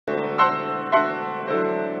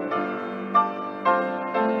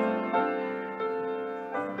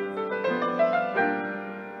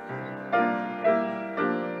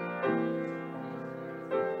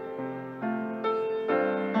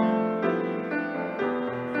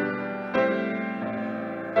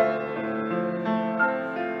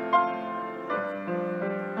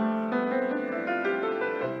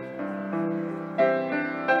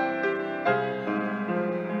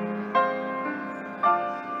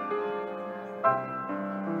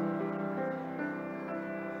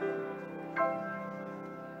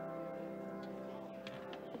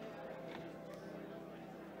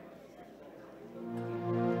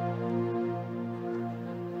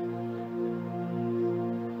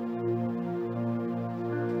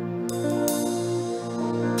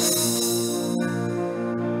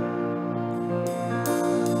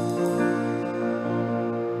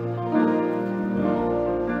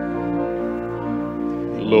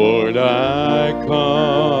Lord, I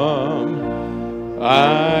come,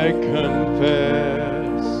 I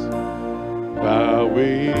confess,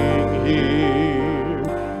 bowing here,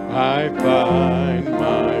 I find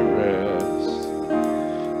my rest,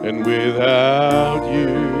 and without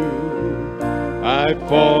you, I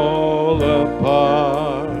fall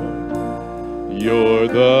apart. You're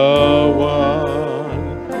the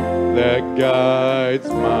one that guides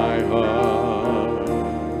my heart.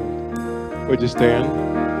 Would you stand?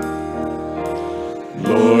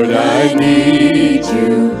 Lord, I need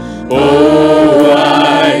you. Oh,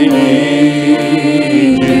 I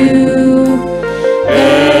need you.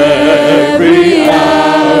 Every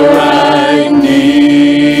hour I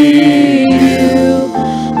need you.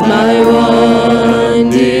 My one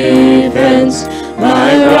defense,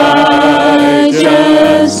 my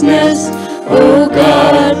righteousness. Oh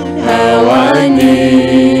God, how I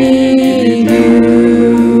need you.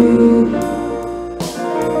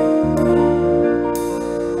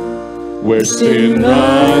 Where sin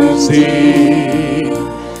runs deep,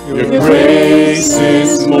 your grace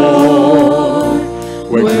is more.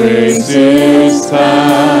 Where grace is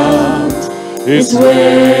found is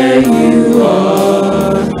where you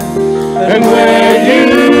are. And where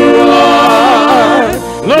you are,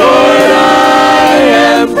 Lord, I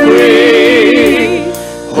am free.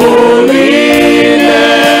 Holiness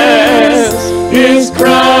is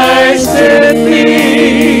Christ in me.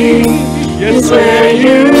 Yes, where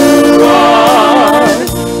you are,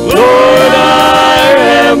 Lord, I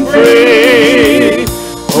am free.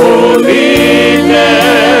 Holiness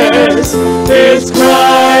is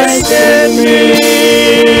Christ in me.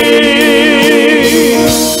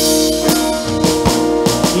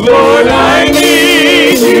 Lord, I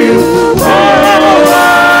need you. Oh,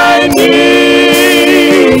 I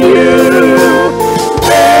need you.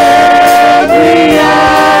 Every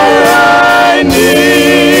hour I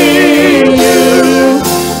need you.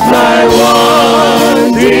 My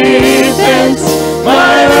one defense,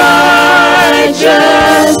 my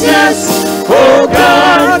righteousness. Oh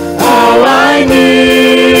God, how I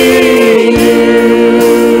need you.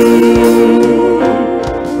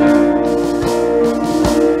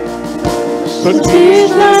 So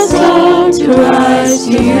teach my soul to rise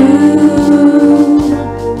to you.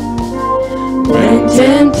 When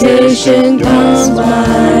temptation comes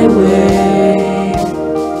my way,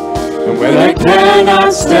 and when I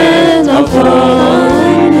cannot stand, I'll fall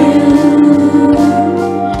on you.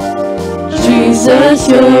 Jesus,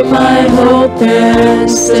 you're my hope and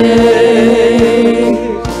stay.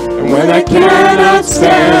 And when I cannot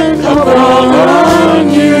stand, I'll fall on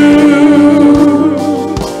you.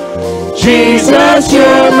 Jesus,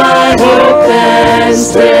 you're my hope and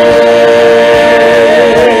stay.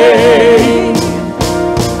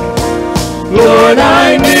 Lord,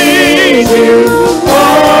 I need you.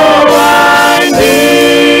 Oh, I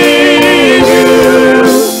need you.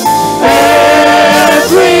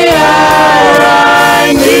 Every hour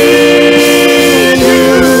I need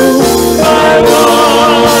you. My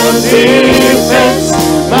one defense,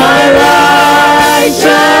 my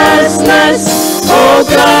righteousness. Oh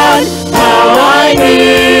God, how I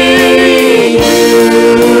need you.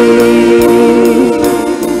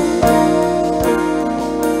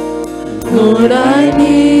 Lord, I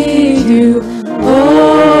need you.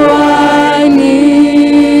 Oh, I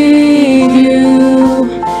need you.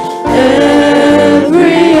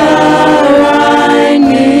 Every hour I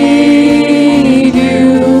need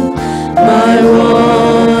you. My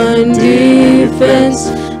one defense,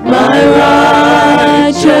 my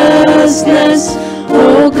righteousness.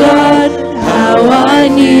 Oh God, how I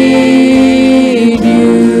need you.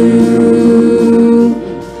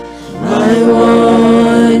 My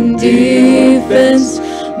one defense,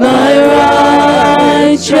 my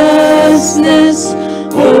righteousness.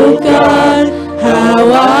 Oh God,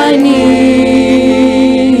 how I need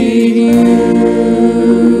you.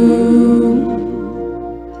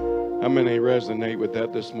 How many resonate with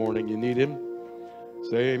that this morning? You need him?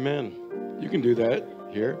 Say amen. You can do that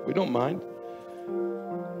here. We don't mind.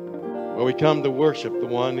 Well, we come to worship the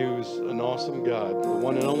one who's an awesome God, the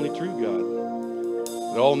one and only true God,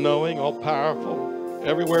 the all-knowing, all-powerful,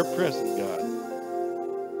 everywhere present God.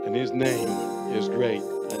 And his name is great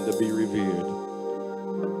and to be revered.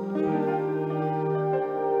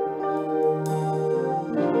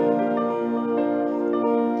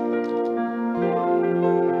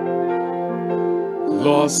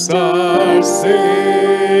 Lost are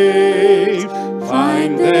saved,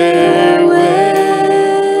 find their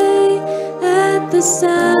way at the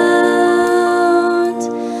sound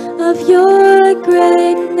of your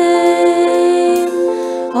great name.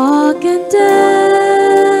 All condemned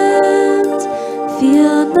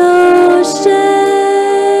feel no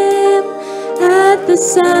shame at the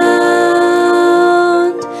sound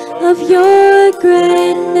of your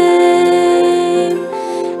great name.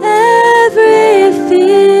 Every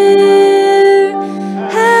fear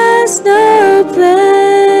has no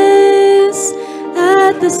place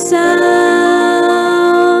at the sound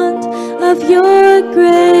of your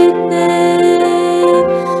great name.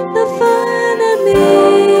 The enemy,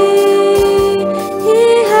 he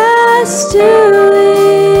has to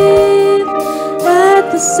leave at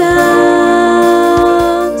the sound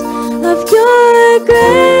of your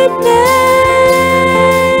great name.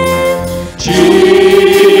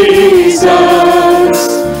 Jesus,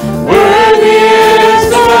 worthy is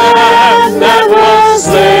the Lamb that was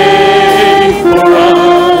slain for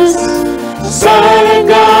us. Son of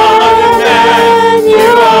God and man,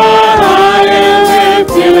 you are high and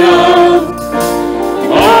lifted up.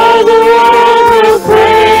 All the world will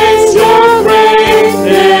praise your great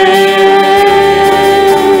name.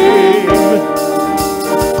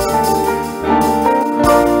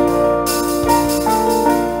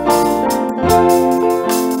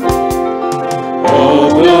 All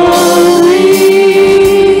the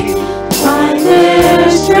weak find their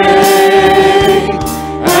strength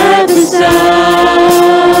at the sound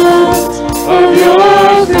of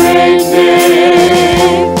your great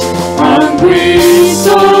name. Hungry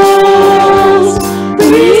souls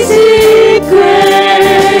receive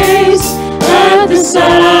grace at the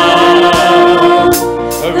sound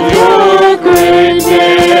of your great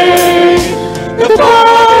name. The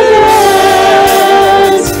fatherless,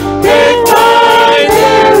 they find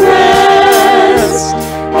their rest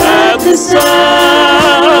at the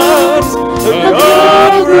sound of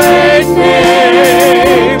your great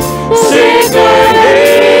name. Sick are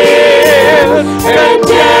healed and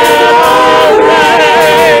dead are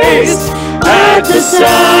raised at the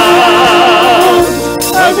sound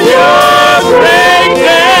of your great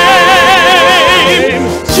name.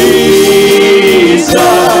 Jesus,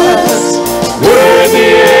 worthy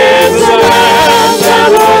is the Lamb that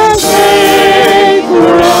was slain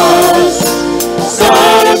for us.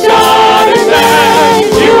 Son of God and man,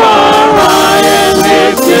 you are high and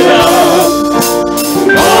lifted up.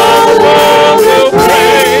 All the world will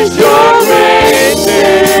praise your great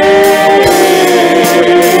name.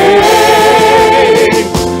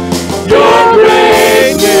 Your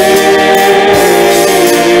great name.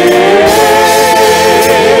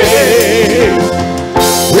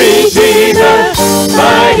 Redeemer,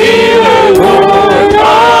 my healer, Lord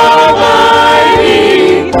Almighty,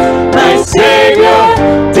 my Savior,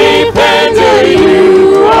 defender,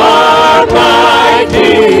 you are my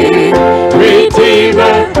King.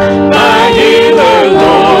 Redeemer, my healer,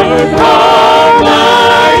 Lord Almighty,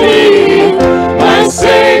 my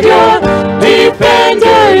Savior,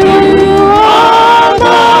 defender, you are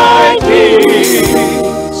my King.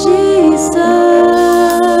 Jesus,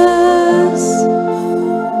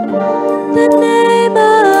 the name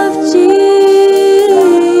of Jesus,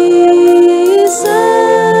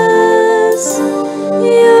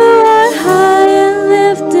 you are high and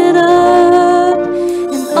lifted up,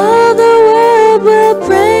 and all the world will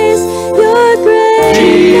praise your great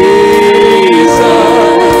Jesus,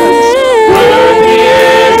 worthy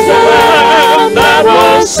is the Lamb that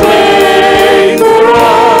was slain for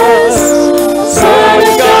us. Son of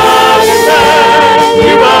God and man,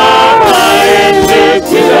 you are high and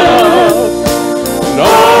lifted up. And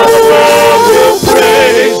all the world will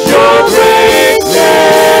praise your great name.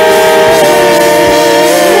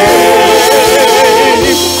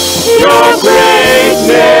 Your great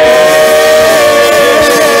name.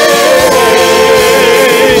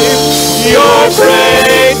 Your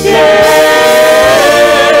great name.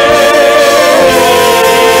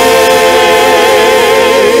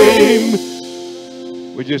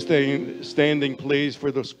 Would you stay standing, please,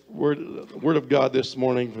 for the word of God this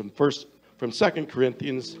morning from 2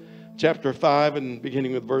 Corinthians chapter 5 and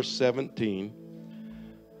beginning with verse 17.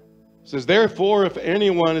 It says, therefore, if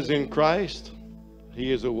anyone is in Christ,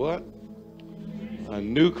 he is a what? A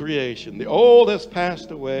new creation. The old has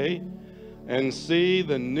passed away, and see,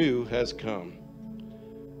 the new has come.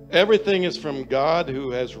 Everything is from God,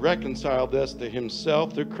 who has reconciled us to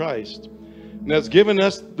himself through Christ, and has given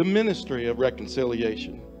us the ministry of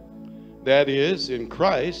reconciliation. That is, in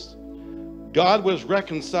Christ, God was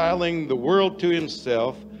reconciling the world to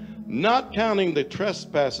himself, not counting the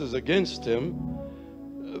trespasses against them,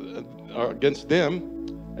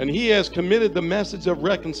 and he has committed the message of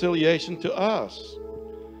reconciliation to us.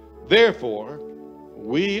 Therefore,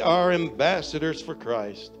 we are ambassadors for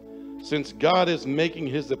Christ, since God is making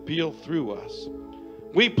his appeal through us.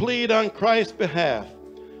 We plead on Christ's behalf,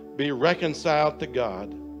 be reconciled to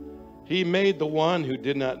God. He made the one who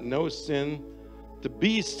did not know sin to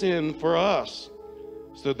be sin for us,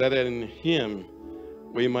 so that in him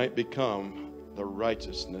we might become the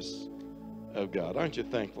righteousness of God. Aren't you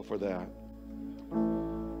thankful for that?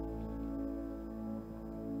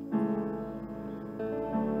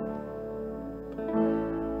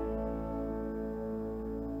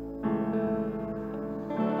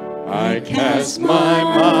 I cast my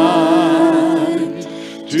mind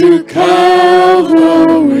to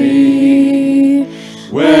Calvary,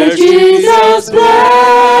 where Jesus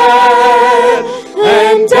bled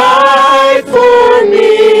and died for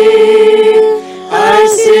me. I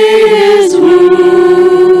see his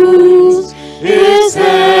wounds, his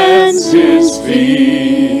hands, his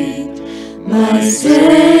feet, my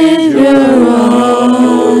Savior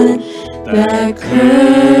on that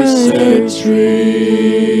cursed tree.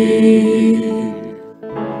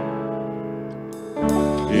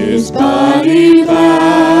 His body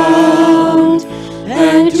bound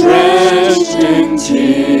and drenched in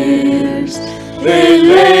tears, they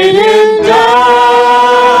laid him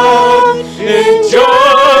down in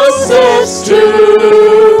Joseph's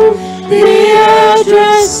tomb, the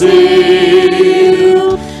address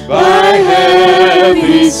sealed by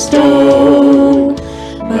heavy stone,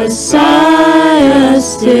 Messiah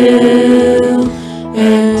still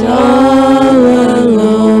and all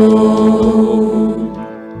alone.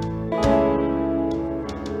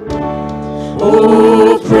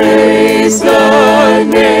 Oh, praise the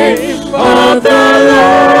name of the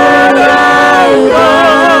Lord our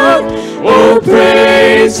God. Oh,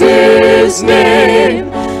 praise his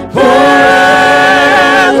name forevermore.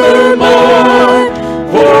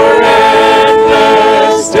 For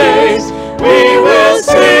endless days we will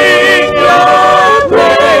sing your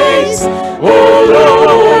praise. Oh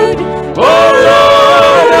Lord our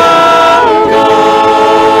God.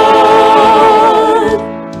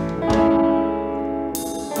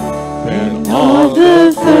 Then on the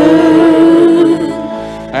third,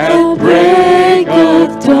 at break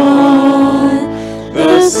of dawn, the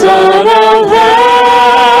Son of Heaven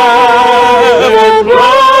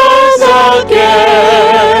rose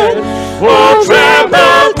again, will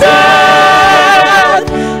trample death,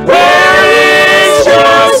 where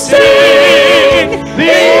angels sing, the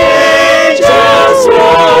angels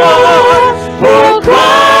roar, for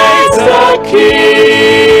Christ the King.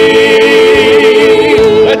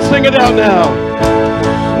 Let's sing it out now.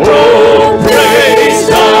 Oh, praise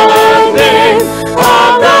the name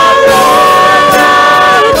of the Lord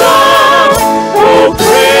our God. Oh,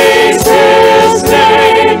 praise his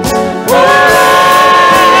name forevermore.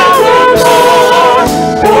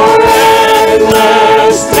 For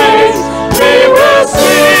endless days we will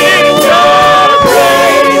sing your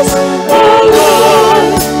praise. Oh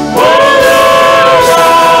Lord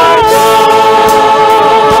our God.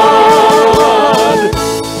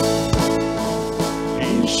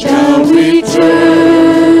 He shall return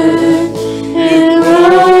in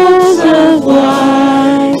robes of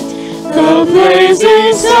white, the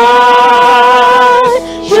blazing sun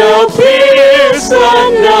shall pierce the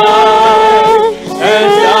night,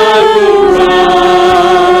 and I will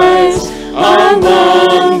rise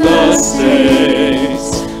among the saints,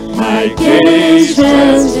 my gaze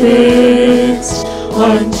transfixed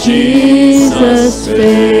on Jesus'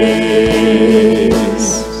 face.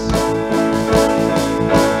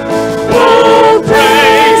 Oh,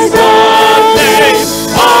 praise the name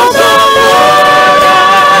of the Lord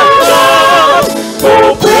our God.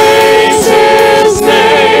 Oh, praise his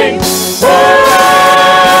name forevermore.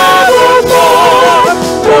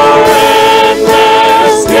 For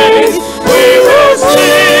endless days we will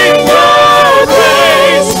sing your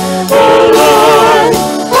praise. Oh Lord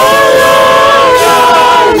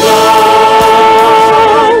our God.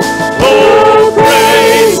 Oh,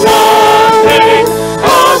 praise the name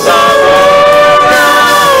of the Lord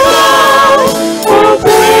our God. Oh,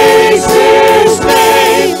 praise his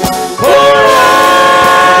name forevermore.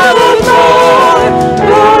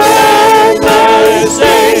 For endless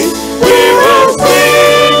days we will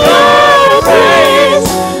sing your praise.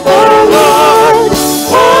 Oh Lord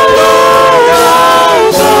our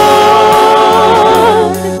God.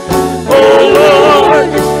 Oh Lord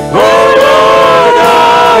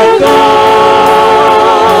our God.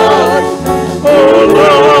 Oh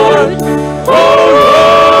Lord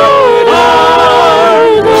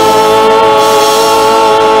our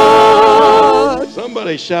God.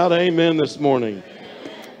 Somebody shout amen this morning.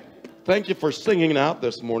 Thank you for singing out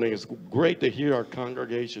this morning. It's great to hear our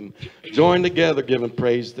congregation join together giving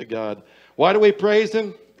praise to God. Why do we praise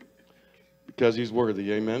him? Because he's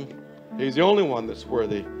worthy, amen. He's the only one that's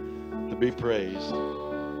worthy to be praised.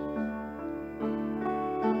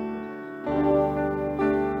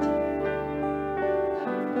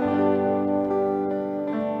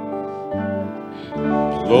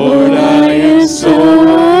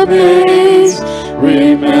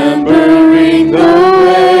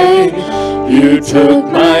 You took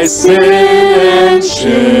my sin and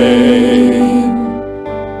shame.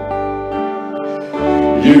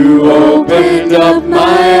 You opened up my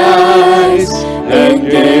eyes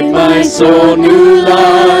and gave my soul new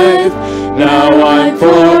life. Now I'm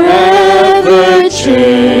forever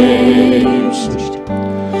changed.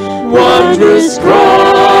 Wondrous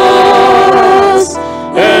cross,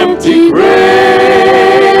 empty grave.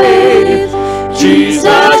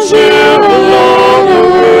 Jesus, you alone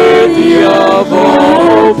are worthy of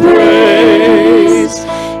all praise.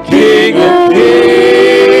 King of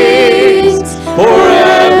kings,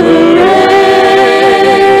 forever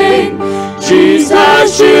reign.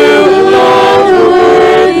 Jesus, you alone are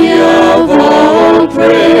worthy of all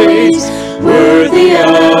praise. Worthy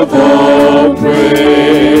of all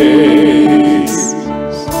praise.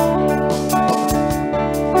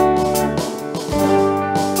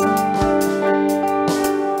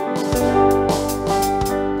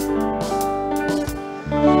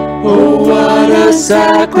 Oh, what a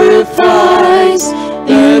sacrifice,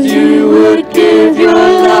 that you would give your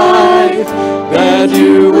life, that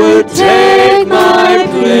you would take my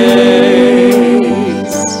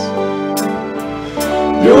place.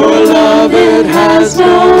 Your love, it has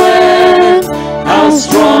no end. How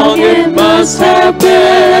strong it must have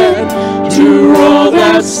been to roll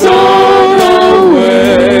that stone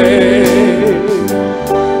away.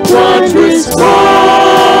 Wondrous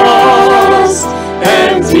cross,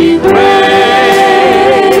 empty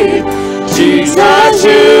grave. Jesus,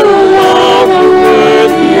 you alone are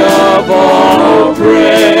worthy of all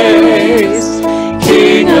praise.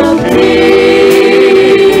 King of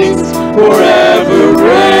kings, forever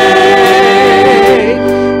reign.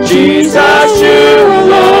 Jesus, you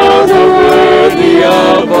alone are worthy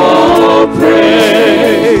of all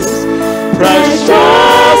praise.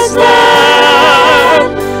 Precious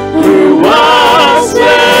Lamb, who was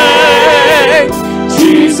slain.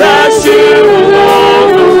 Jesus, you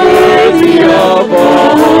alone are worthy of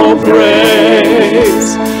all praise.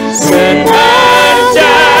 Sin and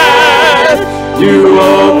death, you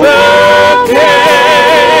overcame.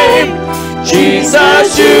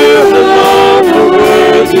 Jesus, you alone are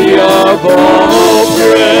worthy of all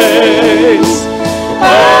praise.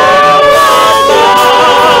 All of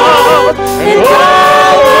love and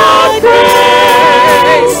all of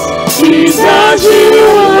grace. Jesus, you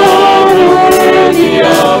alone are worthy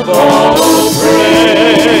of all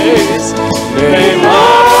praise. Name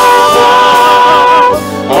above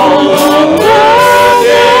all other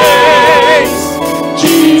names.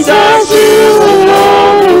 Jesus, you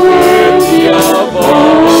alone are worthy of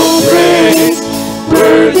all praise.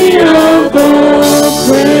 Worthy of all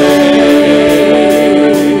praise.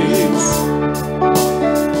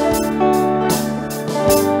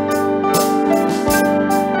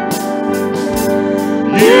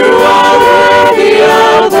 You are worthy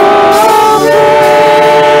of all praise.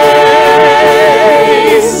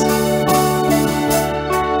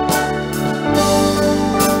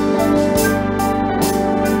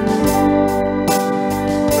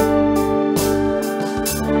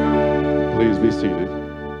 Please be seated.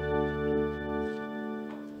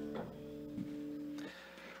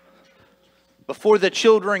 Before the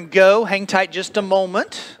children go, hang tight just a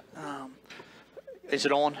moment. Is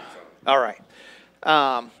it on? All right.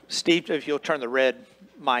 Steve, if you'll turn the red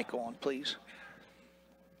mic on, please.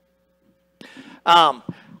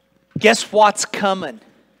 Guess what's coming?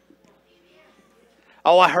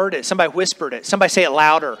 Oh, I heard it. Somebody whispered it. Somebody say it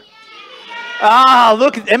louder. Ah,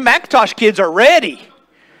 look, them Macintosh kids are ready.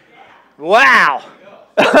 Wow.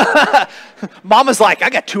 Mama's like, I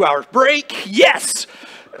got 2 hours break. Yes.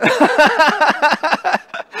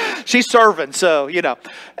 She's serving, so, you know.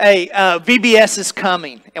 Hey, VBS is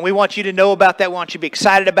coming, and we want you to know about that. We want you to be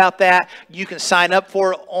excited about that. You can sign up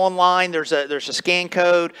for it online. There's a scan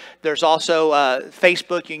code. There's also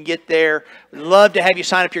Facebook. You can get there. We'd love to have you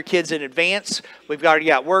sign up your kids in advance. We've already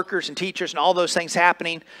got workers and teachers and all those things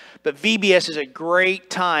happening. But VBS is a great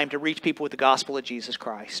time to reach people with the gospel of Jesus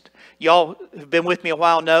Christ. Y'all who've been with me a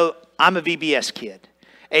while know I'm a VBS kid.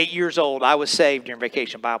 8 years old, I was saved during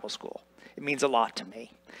Vacation Bible School. It means a lot to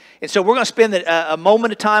me. And so we're going to spend a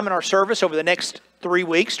moment of time in our service over the next 3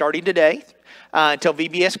 weeks, starting today, until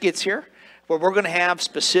VBS gets here, where we're going to have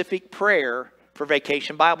specific prayer for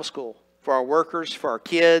Vacation Bible School, for our workers, for our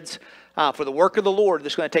kids, for the work of the Lord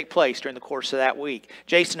that's going to take place during the course of that week.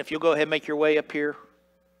 Jason, if you'll go ahead and make your way up here.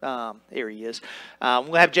 Here he is.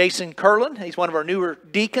 We'll have Jason Curlin. He's one of our newer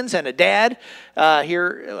deacons and a dad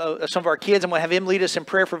here. Some of our kids. I'm going to have him lead us in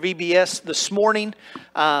prayer for VBS this morning.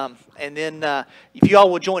 And then if you all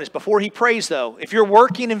will join us. Before he prays, though, if you're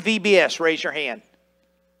working in VBS, raise your hand.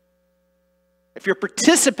 If you're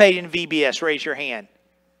participating in VBS, raise your hand.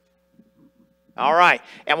 All right.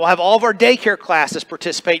 And we'll have all of our daycare classes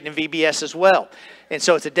participating in VBS as well. And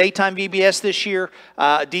so it's a daytime VBS this year.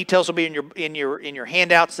 Details will be in your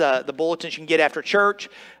handouts, the bulletins you can get after church.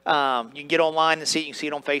 You can get online and see it. You can see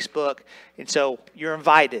it on Facebook. And so you're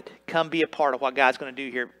invited. Come be a part of what God's going to do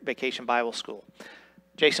here at Vacation Bible School.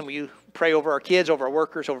 Jason, will you pray over our kids, over our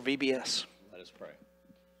workers, over VBS? Let us pray.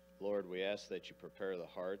 Lord, we ask that you prepare the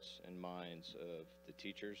hearts and minds of the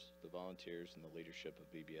teachers, the volunteers, and the leadership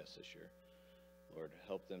of VBS this year. Lord,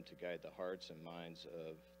 help them to guide the hearts and minds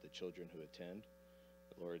of the children who attend.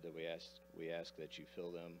 Lord, that we ask that you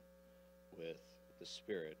fill them with the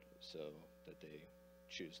Spirit so that they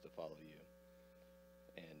choose to follow you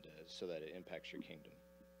and so that it impacts your kingdom.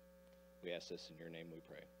 We ask this in your name we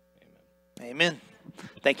pray. Amen. Amen.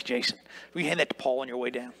 Thank you, Jason. Will you hand that to Paul on your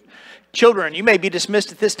way down? Children, you may be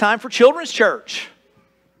dismissed at this time for Children's Church.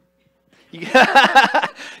 You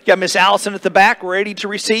got Miss Allison at the back ready to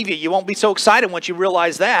receive you. You won't be so excited once you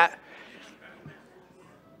realize that.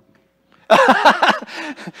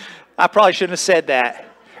 I probably shouldn't have said that.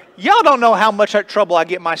 Y'all don't know how much trouble I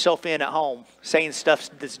get myself in at home saying stuff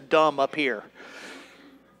that's dumb up here.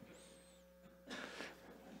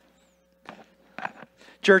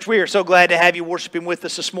 Church, we are so glad to have you worshiping with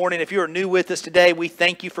us this morning. If you are new with us today, we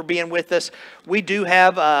thank you for being with us. We do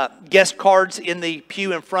have guest cards in the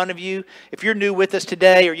pew in front of you. If you're new with us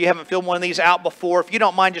today or you haven't filled one of these out before, if you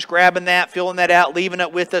don't mind just grabbing that, filling that out, leaving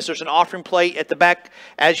it with us, there's an offering plate at the back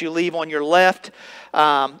as you leave on your left.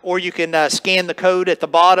 Or you can scan the code at the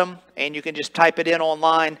bottom and you can just type it in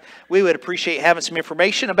online. We would appreciate having some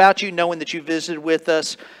information about you, knowing that you visited with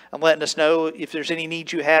us and letting us know if there's any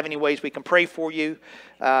needs you have, any ways we can pray for you,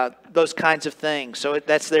 those kinds of things. So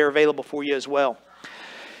that's there available for you as well.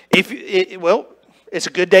 It's a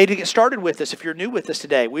good day to get started with us if you're new with us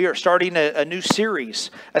today. We are starting a new series,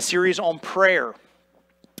 a series on prayer.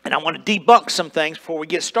 And I want to debunk some things before we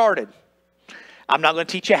get started. I'm not going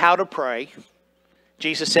to teach you how to pray.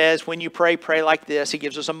 Jesus says, when you pray, pray like this. He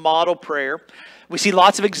gives us a model prayer. We see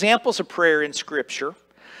lots of examples of prayer in Scripture,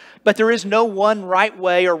 but there is no one right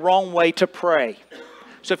way or wrong way to pray.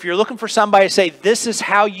 So if you're looking for somebody to say, this is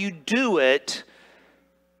how you do it,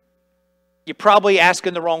 you're probably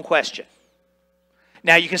asking the wrong question.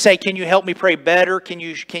 Now you can say, can you help me pray better? Can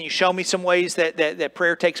you show me some ways that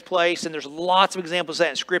prayer takes place? And there's lots of examples of that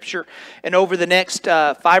in Scripture. And over the next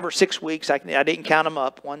 5 or 6 weeks, I didn't count them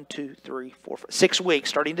up. 1, 2, 3, 4, 5, 6 weeks,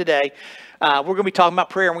 starting today. We're going to be talking about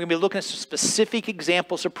prayer. And we're going to be looking at some specific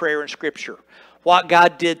examples of prayer in Scripture. What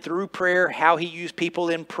God did through prayer, how He used people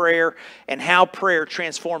in prayer, and how prayer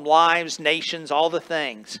transformed lives, nations, all the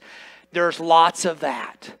things. There's lots of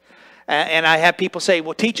that. And I have people say,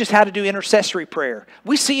 well, teach us how to do intercessory prayer.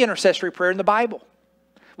 We see intercessory prayer in the Bible.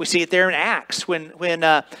 We see it there in Acts when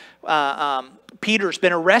Peter's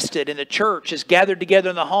been arrested and the church is gathered together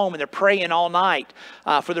in the home and they're praying all night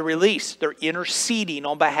for the release. They're interceding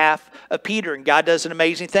on behalf of Peter, and God does an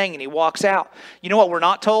amazing thing and He walks out. You know what we're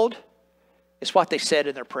not told? It's what they said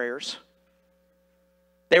in their prayers.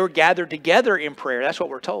 They were gathered together in prayer. That's what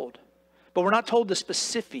we're told. But we're not told the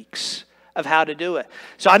specifics of how to do it.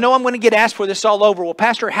 So I know I'm going to get asked for this all over. Well,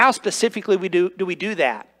 Pastor, how specifically do we do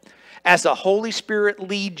that? As the Holy Spirit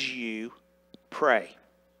leads you, pray.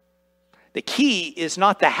 The key is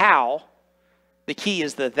not the how. The key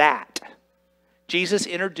is the that. Jesus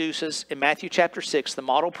introduces in Matthew chapter 6 the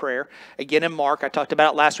model prayer. Again in Mark, I talked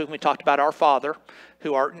about it last week when we talked about our Father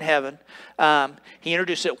who art in heaven. He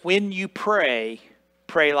introduced it. When you pray,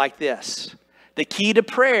 pray like this. The key to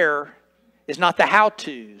prayer is not the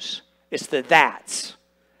how-tos. It's the that's.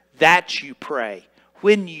 That you pray.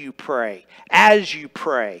 When you pray. As you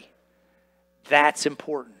pray. That's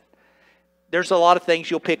important. There's a lot of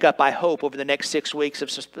things you'll pick up, I hope, over the next 6 weeks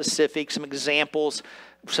of some specifics, some examples,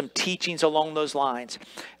 some teachings along those lines.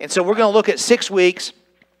 And so we're going to look at 6 weeks.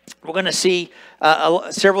 We're going to see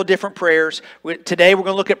several different prayers. Today we're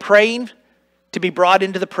going to look at praying to be brought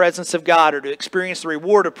into the presence of God, or to experience the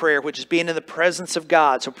reward of prayer, which is being in the presence of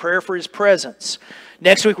God. So prayer for His presence.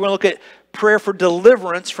 Next week we're going to look at prayer for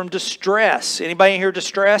deliverance from distress. Anybody in here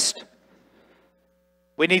distressed?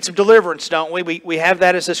 We need some deliverance, don't we? We have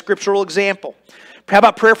that as a scriptural example. How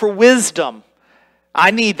about prayer for wisdom?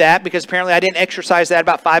 I need that because apparently I didn't exercise that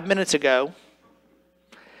about 5 minutes ago.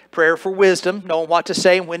 Prayer for wisdom, knowing what to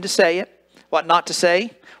say and when to say it, what not to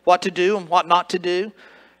say, what to do and what not to do.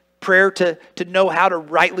 Prayer to know how to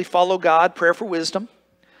rightly follow God. Prayer for wisdom.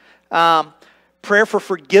 Prayer for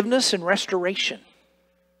forgiveness and restoration.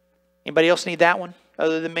 Anybody else need that one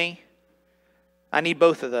other than me? I need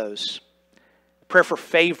both of those. Prayer for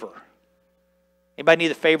favor. Anybody need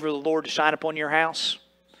the favor of the Lord to shine upon your house?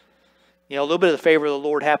 You know, a little bit of the favor of the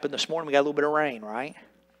Lord happened this morning. We got a little bit of rain, right?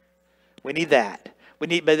 We need that. We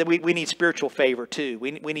need spiritual favor too.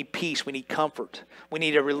 We need peace. We need comfort. We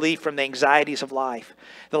need a relief from the anxieties of life.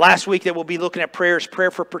 The last week that we'll be looking at prayer is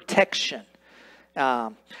prayer for protection.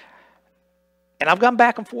 And I've gone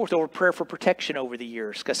back and forth over prayer for protection over the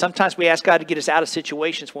years, because sometimes we ask God to get us out of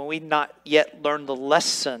situations when we've not yet learned the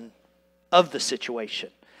lesson of the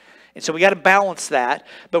situation. And so we got to balance that,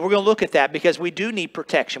 but we're going to look at that because we do need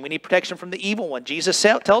protection. We need protection from the evil one. Jesus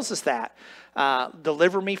tells us that.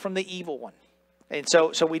 Deliver me from the evil one. And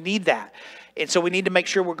so we need that. And so we need to make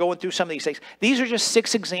sure we're going through some of these things. These are just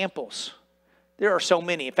 6 examples. There are so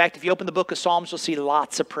many. In fact, if you open the book of Psalms, you'll see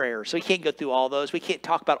lots of prayers. So we can't go through all those. We can't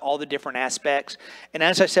talk about all the different aspects. And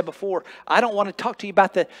as I said before, I don't want to talk to you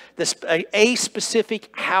about a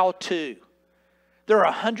specific how-to. There are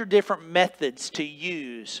 100 different methods to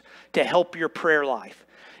use to help your prayer life.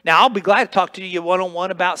 Now, I'll be glad to talk to you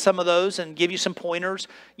one-on-one about some of those and give you some pointers.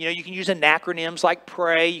 You know, you can use acronyms like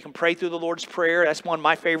pray. You can pray through the Lord's Prayer. That's one of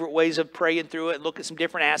my favorite ways of praying through it. Look at some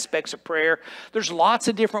different aspects of prayer. There's lots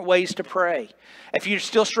of different ways to pray. If you're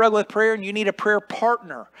still struggling with prayer and you need a prayer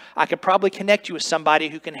partner, I could probably connect you with somebody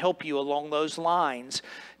who can help you along those lines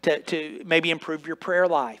to maybe improve your prayer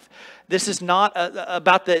life. This is not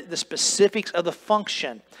about the specifics of the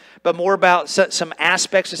function, but more about some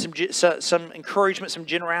aspects and some encouragement, some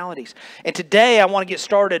generalities. And today I want to get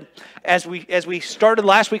started, as we started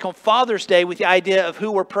last week on Father's Day, with the idea of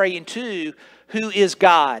who we're praying to, who is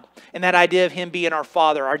God, and that idea of Him being our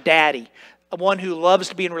Father, our Daddy, one who loves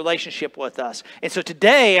to be in relationship with us. And so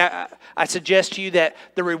today I suggest to you that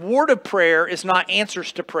the reward of prayer is not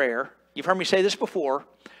answers to prayer. You've heard me say this before.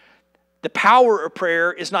 The power of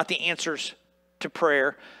prayer is not the answers to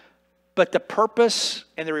prayer, but the purpose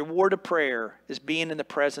and the reward of prayer is being in the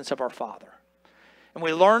presence of our Father. And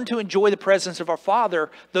we learn to enjoy the presence of our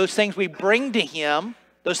Father, those things we bring to Him,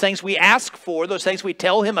 those things we ask for, those things we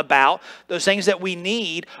tell Him about, those things that we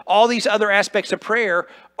need, all these other aspects of prayer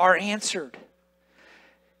are answered.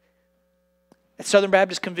 At Southern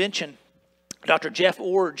Baptist Convention, Dr. Jeff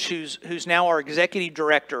Orge, who's now our executive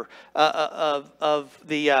director of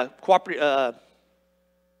the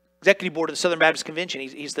executive board of the Southern Baptist Convention.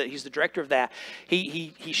 He's the director of that.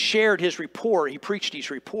 He shared his report. He preached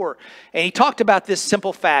his report, and he talked about this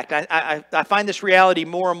simple fact. I find this reality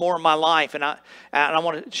more and more in my life, and I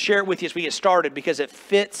want to share it with you as we get started because it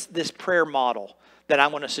fits this prayer model that I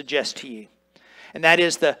want to suggest to you. And that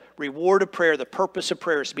is the reward of prayer, the purpose of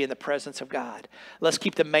prayer is to be in the presence of God. Let's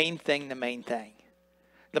keep the main thing the main thing.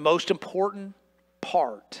 The most important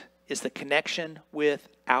part is the connection with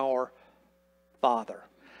our Father.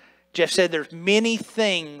 Jeff said there's many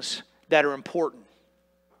things that are important.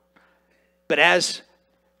 But as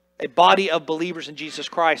a body of believers in Jesus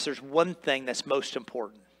Christ, there's one thing that's most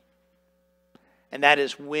important. And that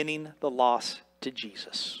is winning the lost to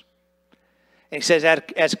Jesus. And he says,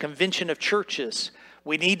 as a convention of churches,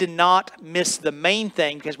 we need to not miss the main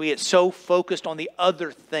thing because we get so focused on the other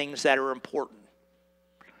things that are important.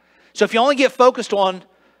 So if you only get focused on,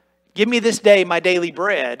 give me this day my daily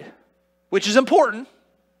bread, which is important,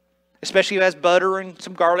 especially if it has butter and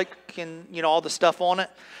some garlic and all the stuff on it.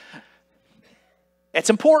 It's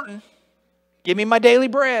important. Give me my daily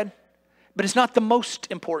bread. But it's not the most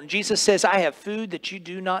important. Jesus says, I have food that you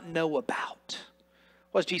do not know about.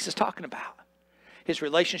 What's Jesus talking about? His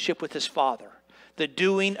relationship with His Father. The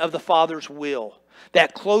doing of the Father's will.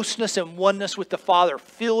 That closeness and oneness with the Father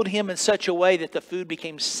filled Him in such a way that the food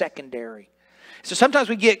became secondary. So sometimes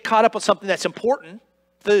we get caught up on something that's important,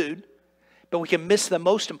 food, but we can miss the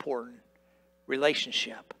most important,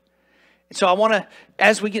 relationship. And so I want to,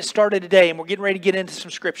 as we get started today, and we're getting ready to get into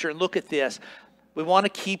some scripture and look at this, we want to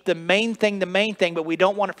keep the main thing, but we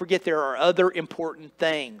don't want to forget there are other important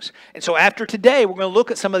things. And so after today, we're going to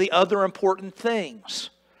look at some of the other important things.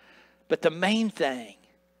 But the main thing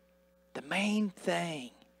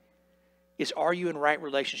is, are you in right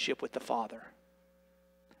relationship with the Father?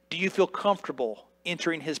 Do you feel comfortable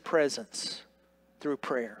entering His presence through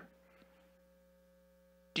prayer?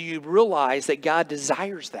 Do you realize that God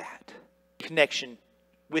desires that connection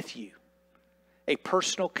with you? A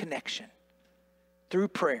personal connection through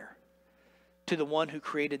prayer to the one who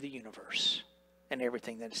created the universe and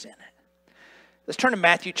everything that is in it. Let's turn to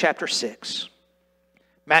Matthew chapter 6.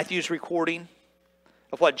 Matthew's recording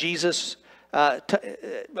of what Jesus,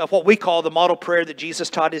 of what we call the model prayer that Jesus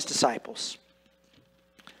taught His disciples.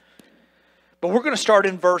 But we're going to start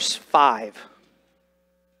in verse 5.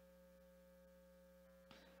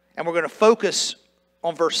 And we're going to focus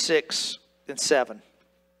on verse 6 and 7.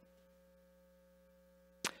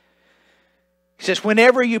 He says,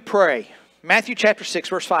 whenever you pray, Matthew chapter 6,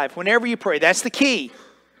 verse 5, whenever you pray, that's the key.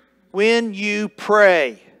 When you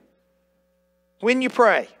pray. When you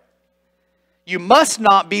pray. You must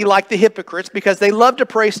not be like the hypocrites, because they love to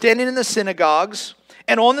pray standing in the synagogues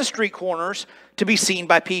and on the street corners to be seen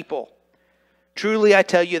by people. Truly, I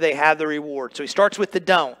tell you, they have the reward. So he starts with the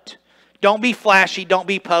don't. Don't be flashy. Don't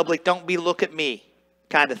be public. Don't be look at me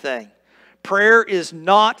kind of thing. Prayer is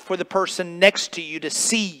not for the person next to you to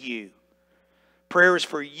see you. Prayer is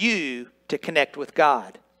for you to connect with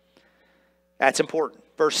God. That's important.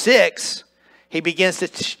 Verse 6, he begins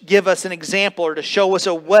to give us an example, or to show us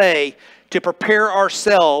a way to prepare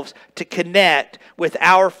ourselves to connect with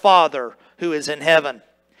our Father who is in heaven.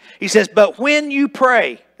 He says, but when you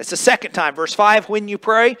pray, that's the second time. Verse 5, when you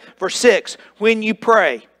pray. Verse 6, when you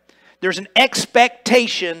pray. There's an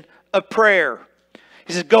expectation of prayer.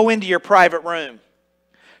 He says, go into your private room.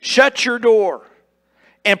 Shut your door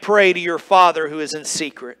and pray to your Father who is in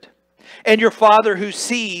secret. And your Father who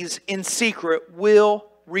sees in secret will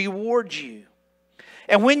reward you.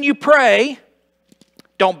 And when you pray,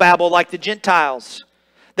 don't babble like the Gentiles.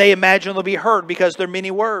 They imagine they'll be heard because they're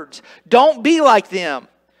many words. Don't be like them,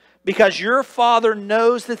 because your Father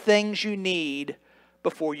knows the things you need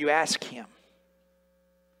before you ask Him.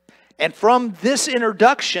 And from this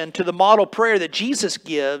introduction to the model prayer that Jesus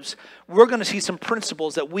gives, we're going to see some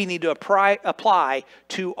principles that we need to apply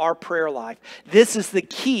to our prayer life. This is the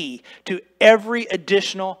key to every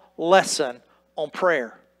additional lesson on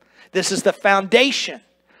prayer. This is the foundation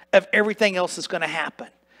of everything else that's going to happen.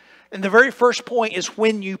 And the very first point is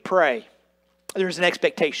when you pray, there's an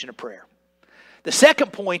expectation of prayer. The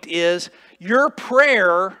second point is your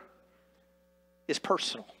prayer is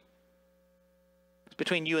personal. It's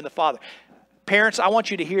between you and the Father. Parents, I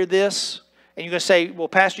want you to hear this. And you're going to say, well,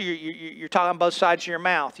 Pastor, you're talking both sides of your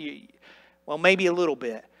mouth. Well, maybe a little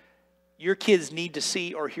bit. Your kids need to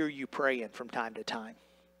see or hear you praying from time to time.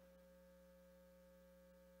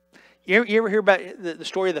 You ever hear about the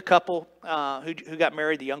story of the couple who got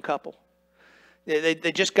married, the young couple?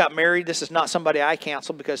 They just got married. This is not somebody I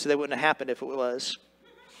counsel, because they wouldn't have happened if it was.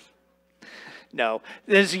 No.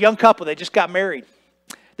 There's a young couple. They just got married.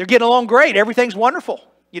 They're getting along great. Everything's wonderful.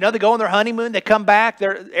 You know, they go on their honeymoon. They come back.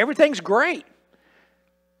 Everything's great.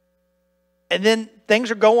 And then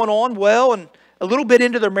things are going on well. And a little bit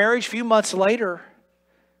into their marriage, a few months later,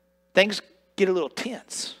 things get a little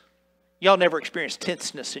tense. Y'all never experienced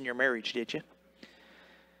tenseness in your marriage, did you?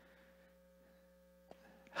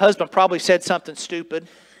 Husband probably said something stupid.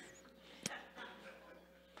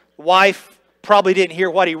 Wife probably didn't hear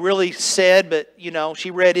what he really said, but, you know,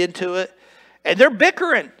 she read into it. And they're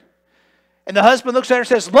bickering. And the husband looks at her and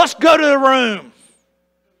says, let's go to the room.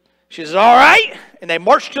 She says, all right. And they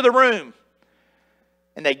march to the room.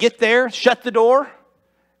 And they get there, shut the door, and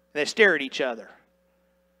they stare at each other.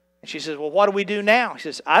 And she says, well, what do we do now? He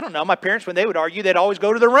says, I don't know. My parents, when they would argue, they'd always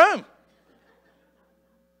go to the room.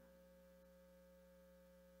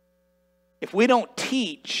 If we don't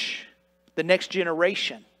teach the next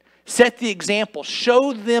generation, set the example,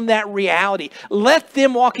 show them that reality, let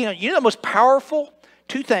them walk in. You know the most powerful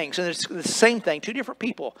two things, and it's the same thing, two different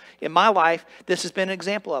people in my life this has been an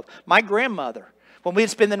example of. My grandmother, when we'd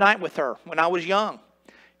spend the night with her when I was young,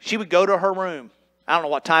 she would go to her room. I don't know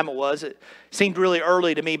what time it was. It seemed really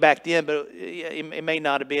early to me back then, but it may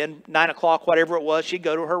not have been. 9 o'clock, whatever it was, she'd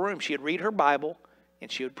go to her room. She'd read her Bible,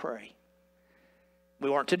 and she would pray. We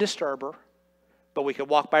weren't to disturb her, but we could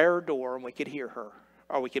walk by her door, and we could hear her,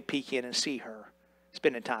 or we could peek in and see her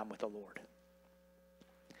spending time with the Lord.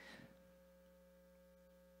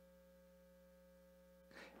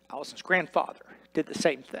 Allison's grandfather did the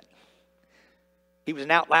same thing. He was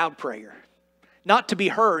an out loud prayer. Not to be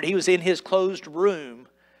heard. He was in his closed room,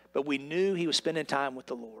 but we knew he was spending time with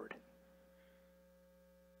the Lord.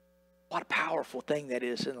 What a powerful thing that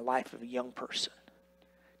is in the life of a young person,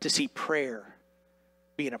 to see prayer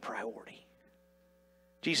being a priority.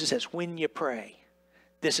 Jesus says, when you pray,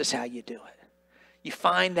 this is how you do it. You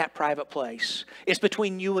find that private place. It's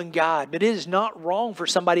between you and God, but it is not wrong for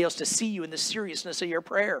somebody else to see you in the seriousness of your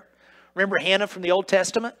prayer. Remember Hannah from the Old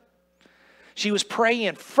Testament? She was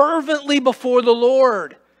praying fervently before the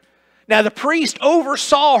Lord. Now the priest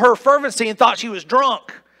oversaw her fervency and thought she was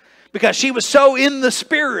drunk, because she was so in the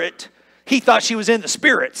Spirit, he thought she was in the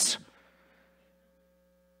spirits.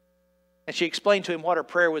 And she explained to him what her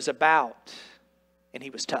prayer was about, and he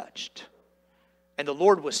was touched. And the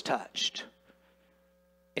Lord was touched.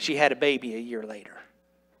 And she had a baby a year later.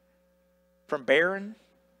 From barren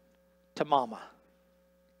to mama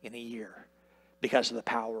in a year, because of the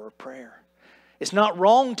power of prayer. It's not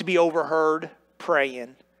wrong to be overheard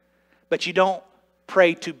praying, but you don't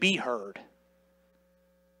pray to be heard.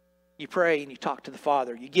 You pray and you talk to the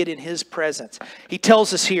Father. You get in His presence. He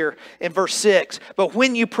tells us here in verse 6, but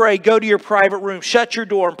when you pray, go to your private room, shut your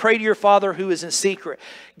door, and pray to your Father who is in secret.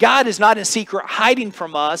 God is not in secret hiding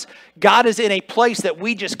from us. God is in a place that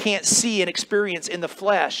we just can't see and experience in the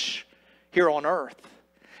flesh here on earth.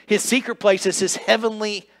 His secret place is His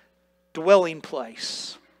heavenly dwelling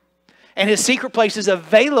place. And His secret place is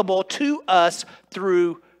available to us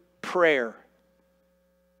through prayer.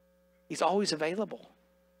 He's always available.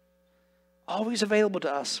 Always available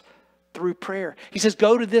to us through prayer. He says,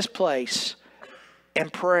 go to this place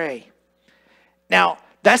and pray. Now,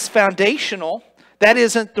 that's foundational. That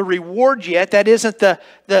isn't the reward yet. That isn't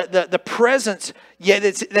the presence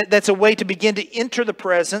yet. That's a way to begin to enter the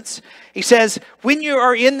presence. He says, when you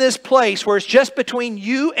are in this place where it's just between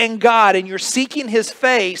you and God and you're seeking His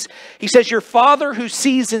face, He says, your Father who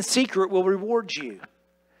sees in secret will reward you.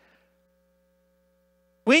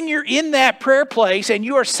 When you're in that prayer place and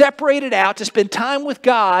you are separated out to spend time with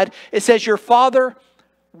God, it says your Father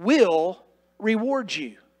will reward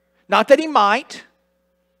you. Not that He might.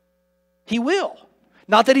 He will.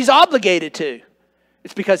 Not that He's obligated to.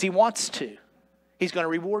 It's because He wants to. He's going to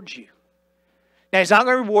reward you. Now, He's not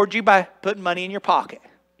going to reward you by putting money in your pocket.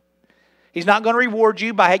 He's not going to reward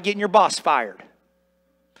you by getting your boss fired.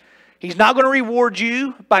 He's not going to reward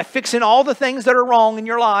you by fixing all the things that are wrong in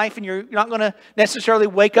your life, and you're not going to necessarily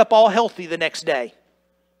wake up all healthy the next day.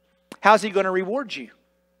 How's He going to reward you?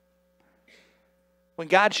 When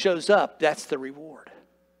God shows up, that's the reward.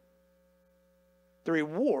 The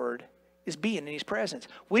reward is being in His presence.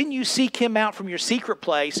 When you seek Him out from your secret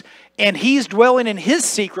place, and He's dwelling in His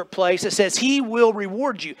secret place, it says He will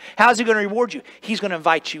reward you. How's He going to reward you? He's going to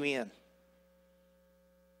invite you in.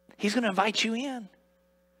 He's going to invite you in.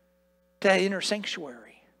 To that inner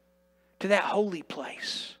sanctuary, to that holy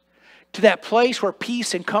place, to that place where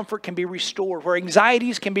peace and comfort can be restored, where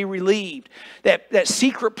anxieties can be relieved, that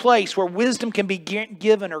secret place where wisdom can be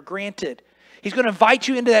given or granted. He's going to invite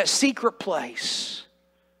you into that secret place.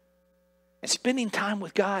 And spending time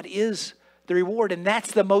with God is the reward, and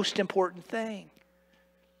that's the most important thing.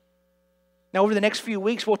 Now, over the next few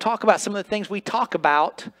weeks, we'll talk about some of the things we talk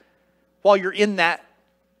about while you're in that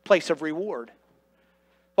place of reward.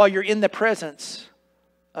 While you're in the presence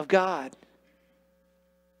of God.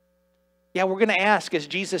 Yeah, we're going to ask as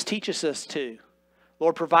Jesus teaches us to.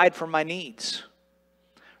 Lord, provide for my needs.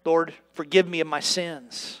 Lord, forgive me of my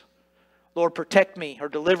sins. Lord, protect me or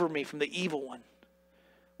deliver me from the evil one.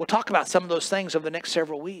 We'll talk about some of those things over the next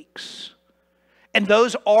several weeks. And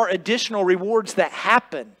those are additional rewards that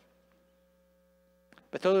happen.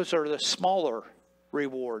 But those are the smaller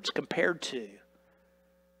rewards compared to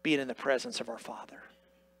being in the presence of our Father.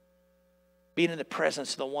 Being in the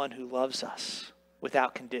presence of the one who loves us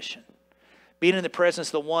without condition. Being in the presence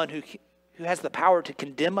of the one who has the power to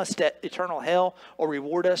condemn us to eternal hell or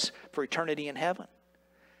reward us for eternity in heaven.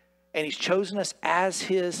 And He's chosen us as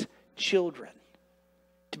His children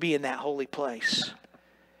to be in that holy place.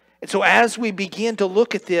 And so as we begin to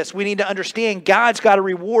look at this, we need to understand God's got a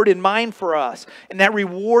reward in mind for us. And that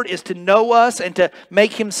reward is to know us and to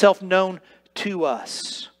make Himself known to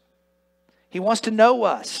us. He wants to know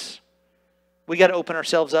us. We got to open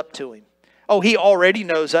ourselves up to Him. Oh, He already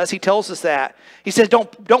knows us. He tells us that. He says,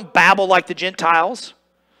 don't babble like the Gentiles.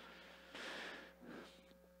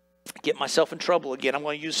 Get myself in trouble again. I'm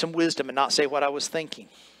going to use some wisdom and not say what I was thinking.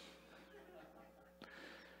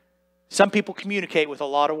 Some people communicate with a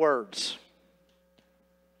lot of words.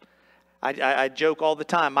 I joke all the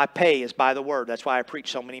time. My pay is by the word. That's why I preach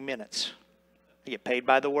so many minutes. I get paid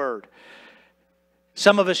by the word.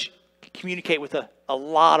 Some of us communicate with a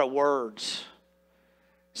lot of words.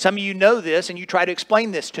 Some of you know this and you try to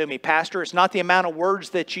explain this to me. Pastor, it's not the amount of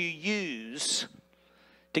words that you use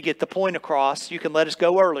to get the point across. You can let us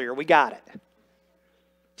go earlier. We got it.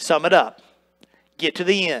 Sum it up. Get to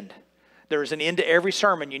the end. There is an end to every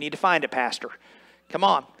sermon. You need to find it, Pastor. Come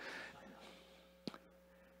on.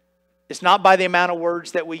 It's not by the amount of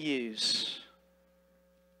words that we use.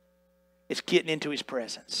 It's getting into His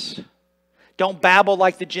presence. Don't babble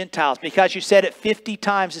like the Gentiles. Because you said it 50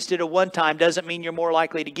 times instead of one time doesn't mean you're more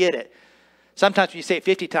likely to get it. Sometimes when you say it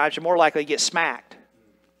 50 times, you're more likely to get smacked.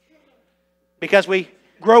 Because we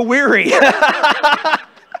grow weary.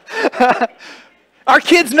 Our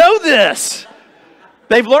kids know this.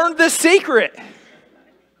 They've learned this secret.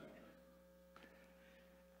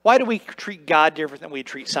 Why do we treat God different than we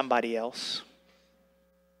treat somebody else?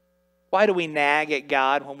 Why do we nag at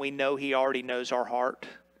God when we know He already knows our heart?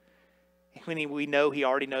 When we know He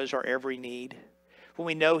already knows our every need? when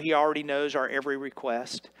we know He already knows our every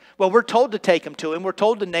request? Well, we're told to take them to Him. We're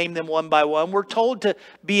told to name them one by one. We're told to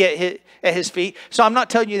be at His feet. So I'm not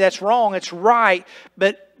telling you that's wrong. It's right.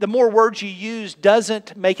 But the more words you use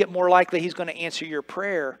doesn't make it more likely He's going to answer your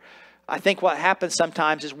prayer. I think what happens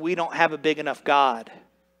sometimes is we don't have a big enough God.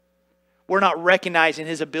 We're not recognizing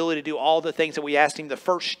His ability to do all the things that we asked Him the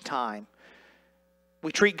first time.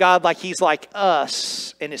 We treat God like He's like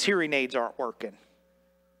us and His hearing aids aren't working.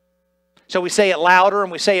 So we say it louder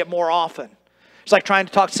and we say it more often. It's like trying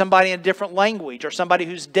to talk to somebody in a different language or somebody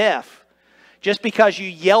who's deaf. Just because you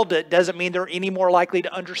yelled it doesn't mean they're any more likely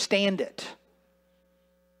to understand it.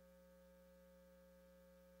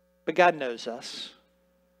 But God knows us.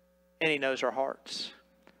 And He knows our hearts.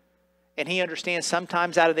 And He understands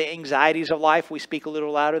sometimes out of the anxieties of life we speak a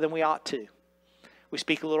little louder than we ought to. We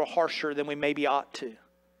speak a little harsher than we maybe ought to.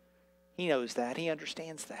 He knows that. He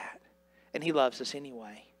understands that. And He loves us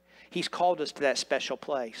anyway. He's called us to that special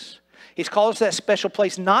place. He's called us to that special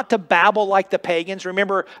place not to babble like the pagans.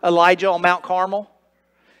 Remember Elijah on Mount Carmel?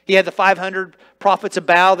 He had the 500 prophets of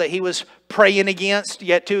Baal that he was praying against. You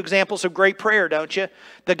got two examples of great prayer, don't you?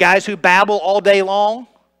 The guys who babble all day long,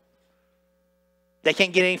 they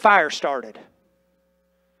can't get any fire started.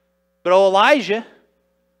 But Elijah,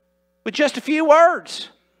 with just a few words,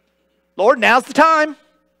 Lord, now's the time.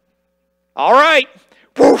 All right.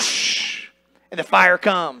 Whoosh. And the fire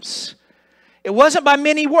comes. It wasn't by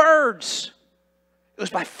many words. It was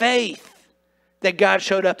by faith that God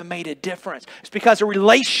showed up and made a difference. It's because of a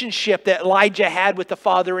relationship that Elijah had with the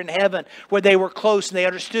Father in heaven, where they were close and they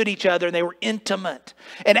understood each other and they were intimate.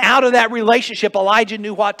 And out of that relationship, Elijah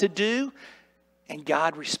knew what to do, and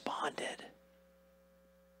God responded.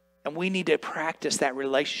 And we need to practice that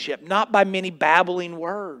relationship, not by many babbling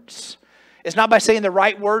words. It's not by saying the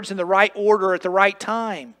right words in the right order at the right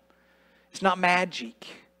time. It's not magic.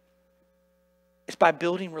 It's by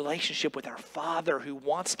building relationship with our Father who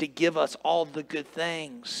wants to give us all the good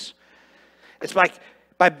things. It's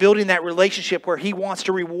by building that relationship where He wants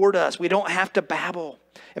to reward us. We don't have to babble.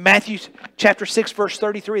 In Matthew chapter 6, verse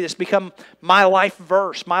 33, this has become my life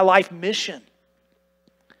verse, my life mission.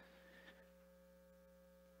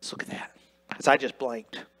 Let's look at that, because I just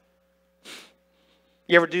blanked.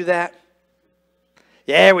 You ever do that?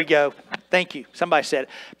 Yeah, there we go. Thank you. Somebody said it.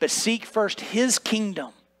 But seek first His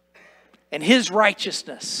kingdom and His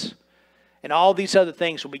righteousness, and all these other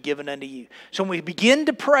things will be given unto you. So when we begin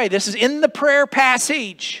to pray, this is in the prayer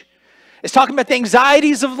passage. It's talking about the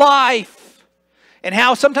anxieties of life and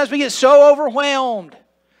how sometimes we get so overwhelmed.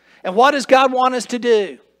 And what does God want us to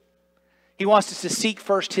do? He wants us to seek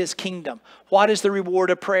first His kingdom. What is the reward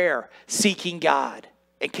of prayer? Seeking God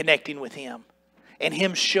and connecting with Him and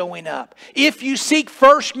Him showing up. If you seek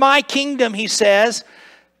first my kingdom, He says,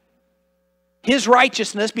 His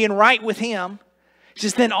righteousness, being right with Him, He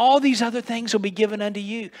says, then all these other things will be given unto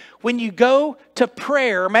you. When you go to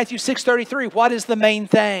prayer, Matthew 6:33, what is the main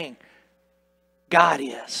thing? God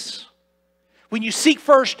is. When you seek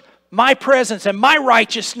first my presence and my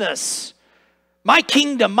righteousness, my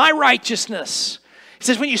kingdom, my righteousness. He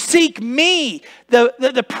says, when you seek me,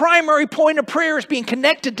 the primary point of prayer is being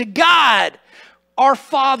connected to God, our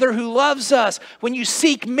Father who loves us. When you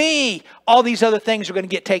seek me, all these other things are going to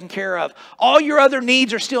get taken care of. All your other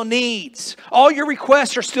needs are still needs. All your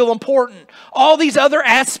requests are still important. All these other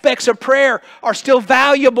aspects of prayer are still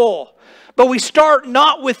valuable. But we start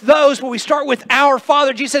not with those, but we start with our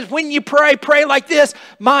Father. Jesus says, when you pray, pray like this.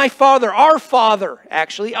 My Father, our Father,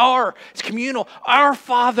 actually, it's communal. Our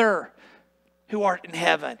Father who art in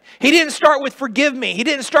heaven. He didn't start with forgive me. He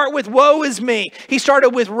didn't start with woe is me. He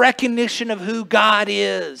started with recognition of who God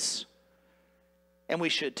is. And we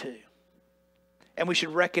should too. And we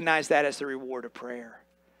should recognize that as the reward of prayer.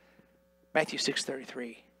 Matthew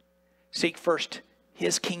 6:33. Seek first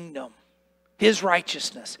His kingdom, His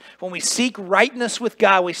righteousness. When we seek rightness with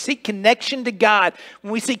God, we seek connection to God,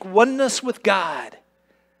 when we seek oneness with God,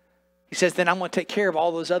 He says, then I'm going to take care of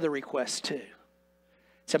all those other requests too.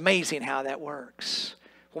 It's amazing how that works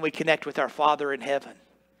when we connect with our Father in heaven.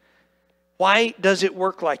 Why does it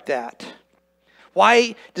work like that?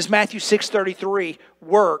 Why does Matthew 6:33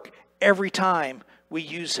 work every time we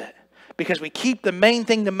use it? Because we keep the main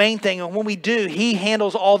thing, and when we do, He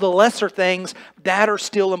handles all the lesser things that are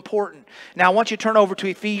still important. Now I want you to turn over to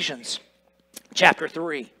Ephesians chapter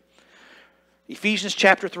 3. Ephesians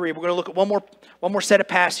chapter 3. We're going to look at one more set of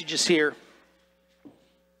passages here.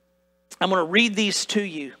 I'm going to read these to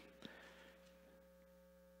you.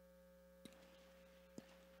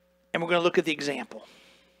 And we're going to look at the example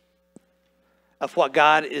of what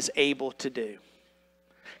God is able to do.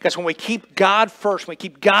 Because when we keep God first, when we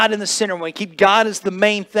keep God in the center, when we keep God as the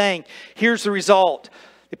main thing, here's the result.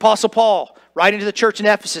 The Apostle Paul, writing to the church in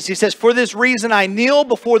Ephesus, he says, "For this reason I kneel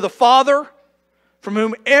before the Father, from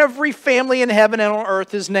whom every family in heaven and on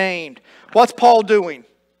earth is named." What's Paul doing?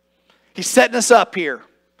 He's setting us up here.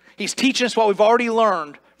 He's teaching us what we've already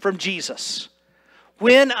learned from Jesus.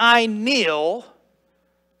 When I kneel,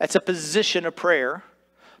 that's a position of prayer,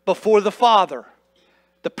 before the Father,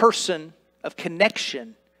 the person of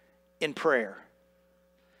connection in prayer.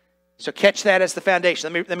 So catch that as the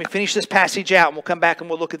foundation. Let me finish this passage out, and we'll come back and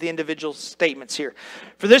we'll look at the individual statements here.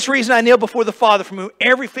 "For this reason I kneel before the Father, from whom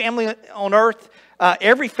every family on earth,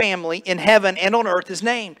 every family in heaven and on earth is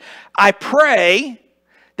named. I pray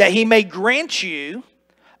that He may grant you,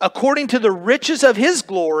 according to the riches of His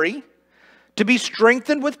glory, to be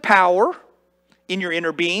strengthened with power in your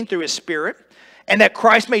inner being through His Spirit, and that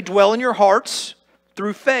Christ may dwell in your hearts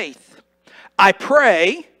through faith. I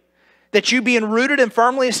pray that you, being rooted and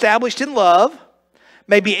firmly established in love,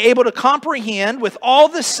 may be able to comprehend with all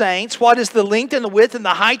the saints what is the length and the width and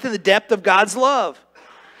the height and the depth of God's love,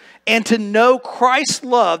 and to know Christ's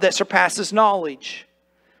love that surpasses knowledge,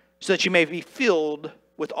 so that you may be filled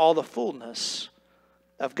with all the fullness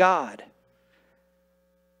of God.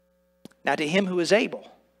 Now to Him who is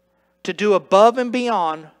able to do above and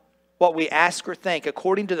beyond what we ask or think,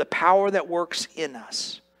 according to the power that works in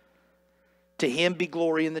us, to Him be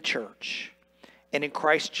glory in the church and in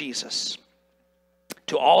Christ Jesus,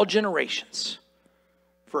 to all generations,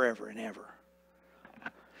 forever and ever."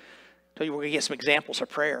 I tell you, we're going to get some examples of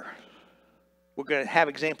prayer. We're going to have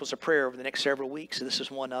examples of prayer over the next several weeks, and this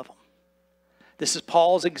is one of them. This is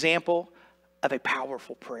Paul's example of a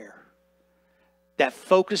powerful prayer that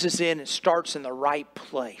focuses in and starts in the right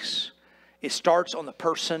place. It starts on the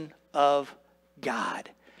person of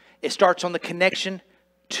God. It starts on the connection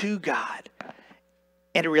to God.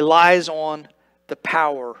 And it relies on the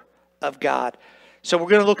power of God. So we're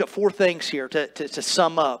going to look at four things here to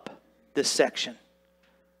sum up this section.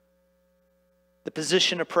 The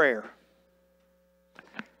position of prayer.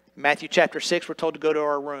 In Matthew chapter 6, we're told to go to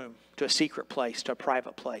our room, to a secret place, to a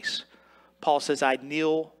private place. Paul says, "I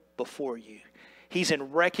kneel before you." He's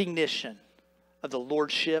in recognition of the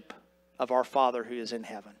lordship of our Father who is in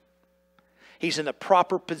heaven. He's in the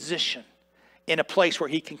proper position, in a place where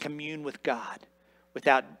he can commune with God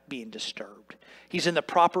without being disturbed. He's in the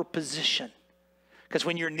proper position. Because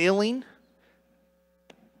when you're kneeling,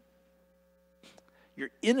 your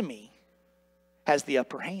enemy has the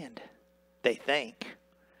upper hand, they think.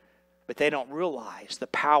 But they don't realize the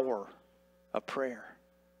power of prayer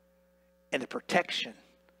and the protection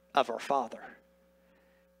of our Father.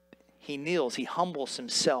 He kneels, he humbles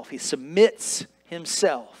himself, he submits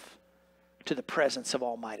himself to the presence of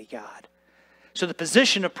Almighty God. So the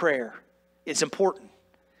position of prayer is important.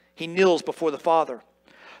 He kneels before the Father.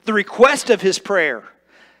 The request of his prayer.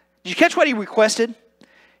 Did you catch what he requested?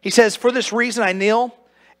 He says, "For this reason I kneel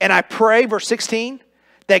and I pray," verse 16,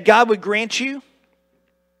 "that God would grant you,"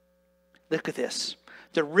 look at this,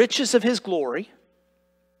 "the riches of His glory,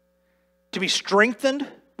 to be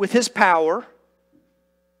strengthened with His power,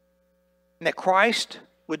 and that Christ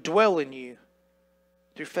would dwell in you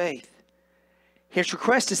through faith." His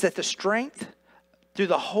request is that the strength through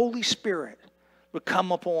the Holy Spirit would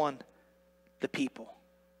come upon the people.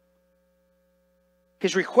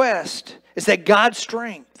 His request is that God's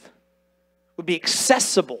strength would be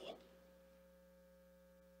accessible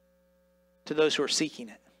to those who are seeking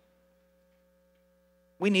it.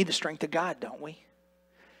 We need the strength of God, don't we?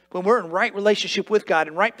 When we're in right relationship with God,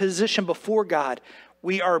 in right position before God,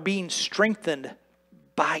 we are being strengthened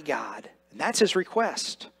by God. And that's His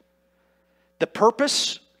request. The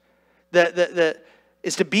purpose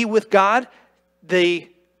is to be with God.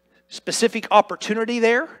 The specific opportunity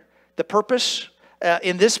there, the purpose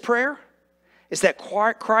in this prayer, is that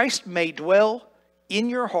Christ may dwell in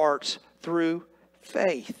your hearts through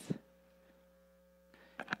faith.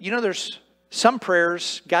 You know, there's some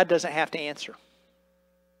prayers God doesn't have to answer.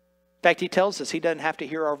 In fact, He tells us He doesn't have to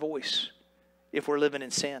hear our voice if we're living in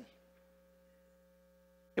sin,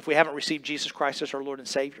 if we haven't received Jesus Christ as our Lord and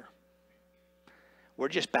Savior. We're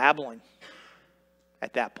just babbling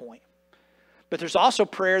at that point. But there's also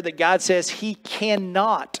prayer that God says He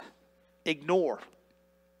cannot ignore.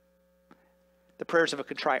 The prayers of a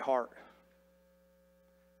contrite heart.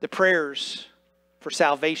 The prayers for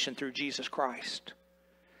salvation through Jesus Christ.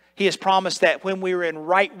 He has promised that when we are in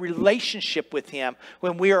right relationship with Him,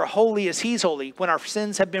 when we are holy as He's holy, when our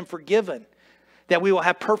sins have been forgiven, that we will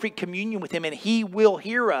have perfect communion with Him, and He will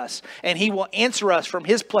hear us, and He will answer us from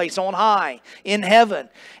His place on high in heaven,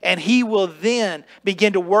 and He will then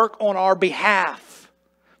begin to work on our behalf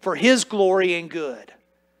for His glory and good.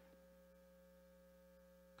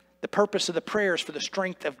 The purpose of the prayer is for the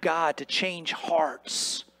strength of God to change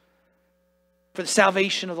hearts, for the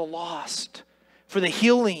salvation of the lost, for the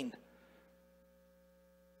healing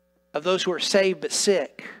of those who are saved but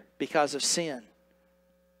sick because of sin.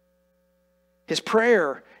 His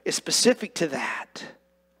prayer is specific to that.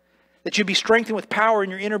 That you be strengthened with power in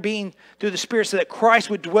your inner being through the Spirit so that Christ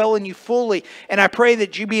would dwell in you fully. And I pray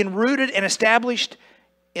that you being rooted and established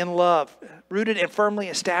in love, rooted and firmly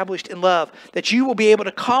established in love, that you will be able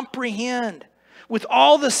to comprehend with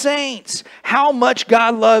all the saints how much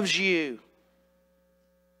God loves you.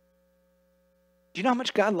 Do you know how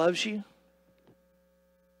much God loves you?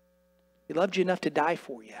 He loved you enough to die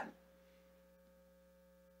for you.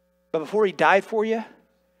 But before He died for you,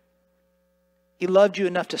 He loved you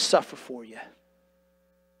enough to suffer for you.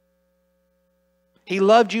 He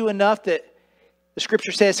loved you enough that the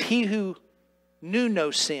Scripture says, He who knew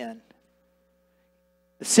no sin,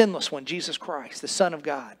 the sinless one, Jesus Christ, the Son of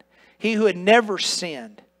God, He who had never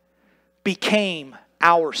sinned, became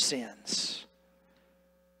our sins.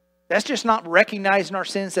 That's just not recognizing our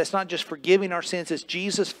sins. That's not just forgiving our sins. It's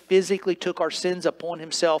Jesus physically took our sins upon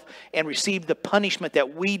Himself and received the punishment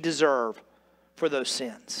that we deserve for those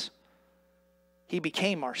sins. He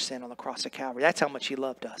became our sin on the cross of Calvary. That's how much He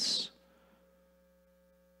loved us.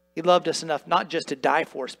 He loved us enough not just to die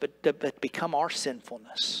for us, but to become our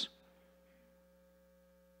sinfulness.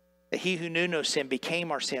 That He who knew no sin became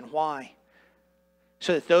our sin. Why?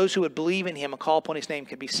 So that those who would believe in Him and call upon His name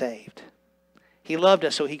could be saved. He loved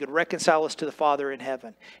us so He could reconcile us to the Father in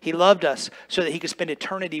heaven. He loved us so that He could spend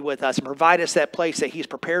eternity with us and provide us that place that He's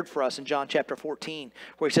prepared for us in John chapter 14,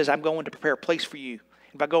 where He says, I'm going to prepare a place for you.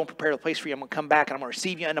 If I go and prepare a place for you, I'm going to come back and I'm going to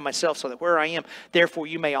receive you unto myself so that where I am, therefore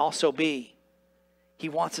you may also be. He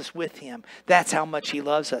wants us with Him. That's how much He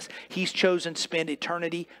loves us. He's chosen to spend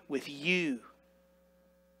eternity with you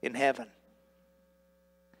in heaven.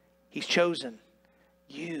 He's chosen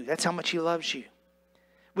you. That's how much He loves you.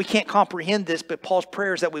 We can't comprehend this, but Paul's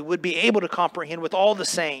prayer is that we would be able to comprehend with all the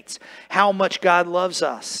saints how much God loves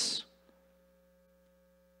us.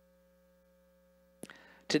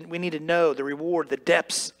 We need to know the reward, the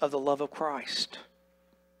depths of the love of Christ.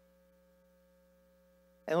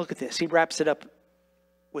 And look at this. He wraps it up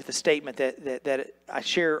with a statement that I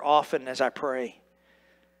share often as I pray.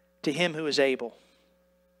 To Him who is able.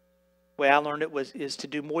 The way I learned it is to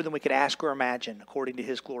do more than we could ask or imagine according to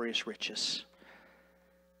His glorious riches.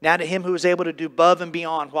 Now to Him who is able to do above and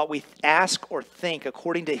beyond what we ask or think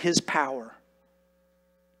according to His power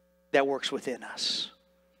that works within us.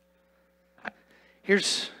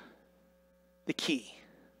 Here's the key.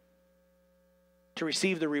 To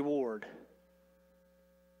receive the reward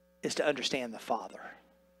is to understand the Father.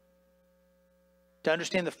 To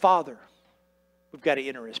understand the Father, we've got to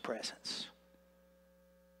enter His presence.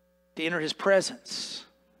 To enter His presence,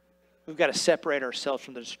 we've got to separate ourselves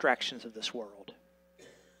from the distractions of this world.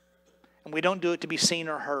 And we don't do it to be seen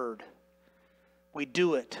or heard. We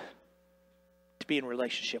do it to be in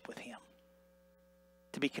relationship with Him.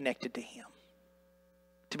 To be connected to Him.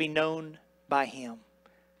 To be known by Him.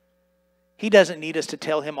 He doesn't need us to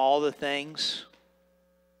tell Him all the things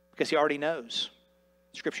because He already knows.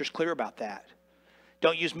 Scripture's clear about that.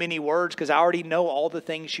 Don't use many words because I already know all the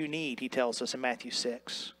things you need, He tells us in Matthew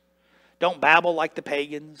 6. Don't babble like the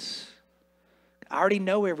pagans. I already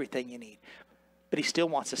know everything you need. But He still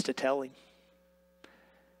wants us to tell Him.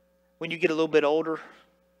 When you get a little bit older,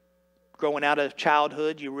 growing out of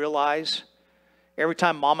childhood, you realize every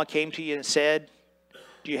time Mama came to you and said,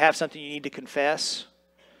 do you have something you need to confess?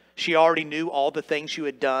 She already knew all the things you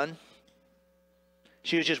had done.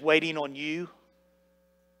 She was just waiting on you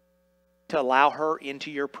to allow her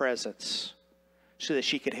into your presence so that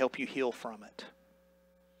she could help you heal from it.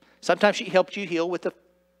 Sometimes she helped you heal with the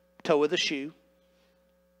toe of the shoe.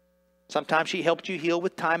 Sometimes she helped you heal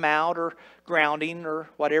with time out or grounding or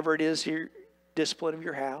whatever it is, your discipline of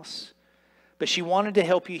your house. But she wanted to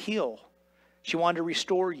help you heal. She wanted to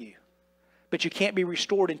restore you. But you can't be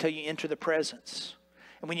restored until you enter the presence.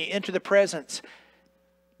 And when you enter the presence,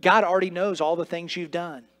 God already knows all the things you've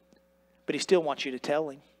done. But He still wants you to tell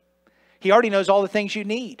Him. He already knows all the things you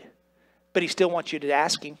need. But He still wants you to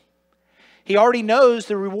ask Him. He already knows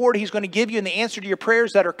the reward He's going to give you and the answer to your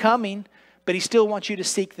prayers that are coming. But He still wants you to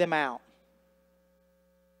seek them out.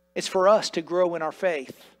 It's for us to grow in our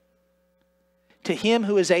faith. To Him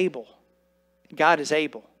who is able, God is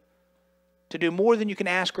able, to do more than you can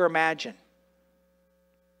ask or imagine.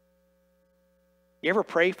 You ever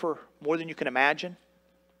pray for more than you can imagine?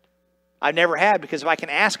 I've never had, because if I can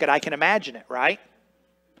ask it, I can imagine it, right?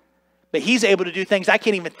 But He's able to do things I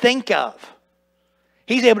can't even think of.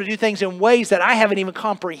 He's able to do things in ways that I haven't even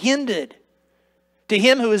comprehended. To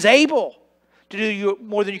him who is able to do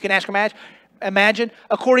more than you can ask or imagine,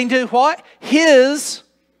 according to what? His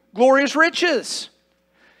glorious riches.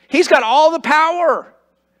 He's got all the power.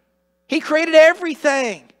 He created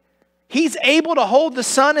everything. He's able to hold the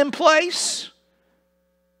sun in place.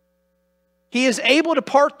 He is able to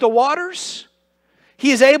part the waters.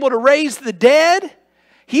 He is able to raise the dead.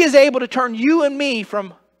 He is able to turn you and me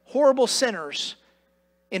from horrible sinners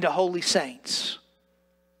into holy saints.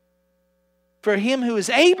 For him who is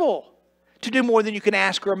able to do more than you can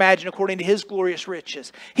ask or imagine according to his glorious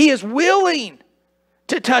riches. He is willing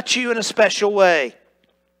to touch you in a special way.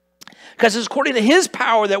 Because it's according to his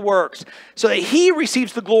power that works, so that he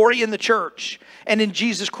receives the glory in the church and in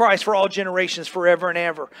Jesus Christ for all generations, forever and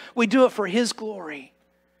ever. We do it for his glory,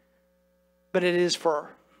 but it is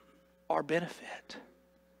for our benefit.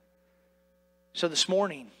 So this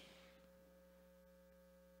morning,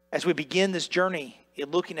 as we begin this journey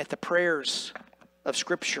in looking at the prayers of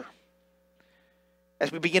Scripture,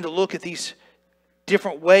 as we begin to look at these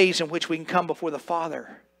different ways in which we can come before the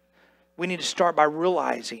Father, we need to start by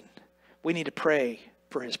realizing we need to pray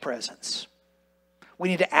for his presence. We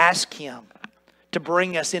need to ask him to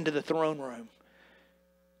bring us into the throne room,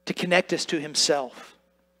 to connect us to himself.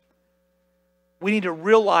 We need to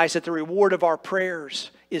realize that the reward of our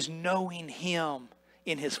prayers is knowing him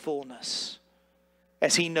in his fullness,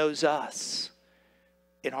 as he knows us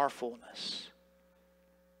in our fullness.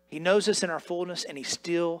 He knows us in our fullness, and he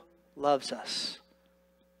still loves us.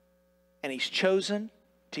 And he's chosen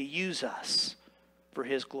to use us for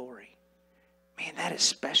his glory. Man, that is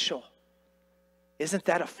special. Isn't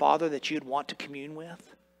that a Father that you'd want to commune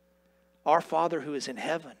with? Our Father who is in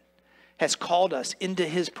heaven has called us into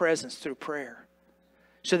his presence through prayer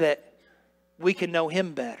so that we can know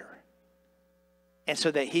him better and so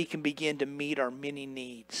that he can begin to meet our many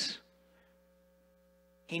needs.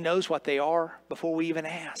 He knows what they are before we even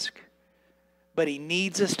ask, but he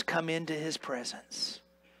needs us to come into his presence.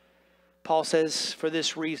 Paul says, for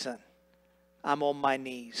this reason, I'm on my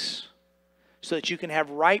knees, so that you can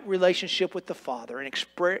have right relationship with the Father and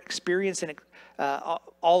experience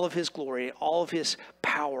all of his glory, all of his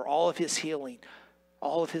power, all of his healing,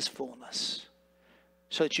 all of his fullness,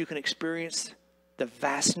 so that you can experience the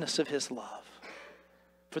vastness of his love.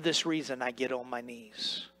 For this reason, I get on my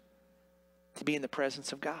knees, to be in the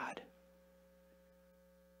presence of God.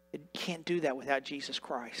 You can't do that without Jesus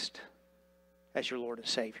Christ as your Lord and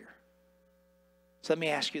Savior. So let me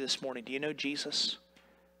ask you this morning, do you know Jesus?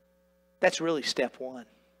 That's really step one.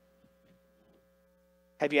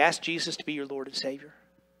 Have you asked Jesus to be your Lord and Savior?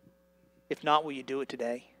 If not, will you do it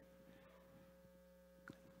today?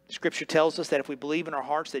 Scripture tells us that if we believe in our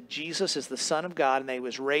hearts that Jesus is the Son of God and that he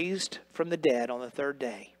was raised from the dead on the third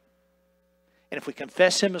day, and if we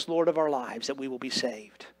confess him as Lord of our lives, that we will be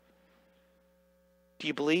saved. Do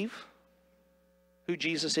you believe who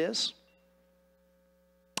Jesus is?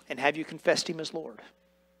 And have you confessed him as Lord?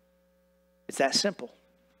 It's that simple.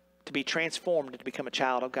 To be transformed and to become a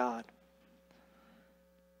child of God.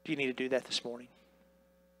 Do you need to do that this morning?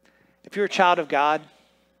 If you're a child of God,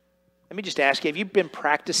 let me just ask you, have you been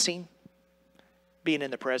practicing being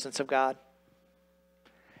in the presence of God?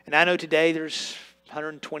 And I know today there's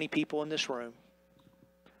 120 people in this room.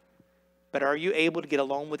 But are you able to get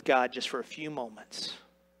alone with God just for a few moments?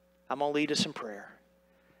 I'm going to lead us in prayer.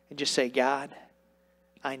 And just say, God,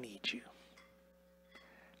 I need you.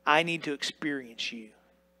 I need to experience you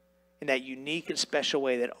in that unique and special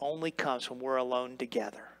way that only comes when we're alone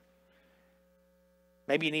together.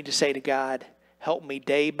 Maybe you need to say to God, help me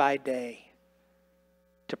day by day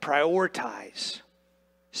to prioritize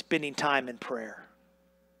spending time in prayer.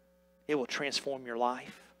 It will transform your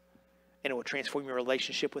life, and it will transform your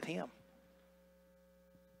relationship with him.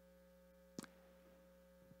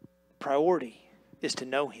 Priority is to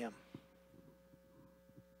know him.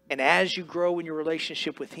 And as you grow in your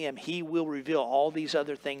relationship with him, he will reveal all these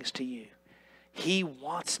other things to you. He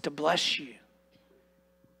wants to bless you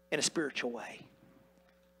in a spiritual way.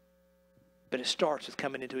 But it starts with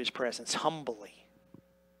coming into his presence humbly,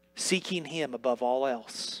 seeking him above all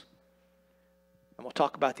else. And we'll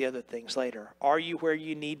talk about the other things later. Are you where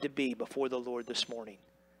you need to be before the Lord this morning?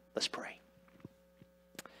 Let's pray.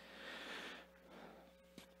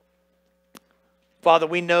 Father,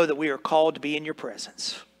 we know that we are called to be in your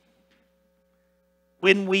presence.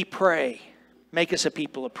 When we pray, make us a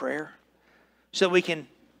people of prayer so we can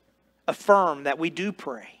affirm that we do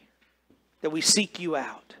pray, that we seek you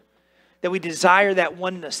out, that we desire that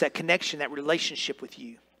oneness, that connection, that relationship with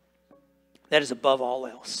you. That is above all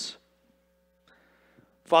else.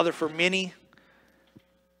 Father, for many,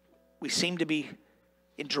 we seem to be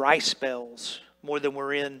in dry spells more than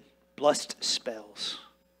we're in blessed spells.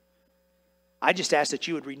 I just ask that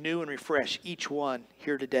you would renew and refresh each one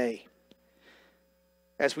here today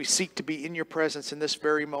as we seek to be in your presence in this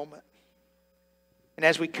very moment. And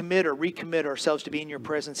as we commit or recommit ourselves to be in your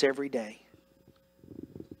presence every day.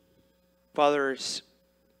 Father, it's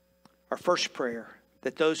our first prayer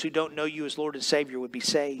that those who don't know you as Lord and Savior would be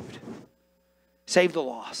saved. Save the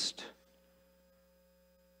lost.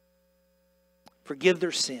 Forgive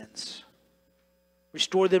their sins.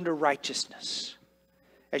 Restore them to righteousness.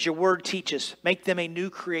 As your word teaches, make them a new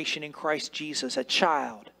creation in Christ Jesus, a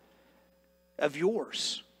child of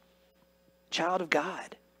yours, child of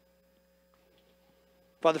God.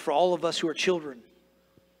 Father, for all of us who are children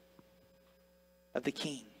of the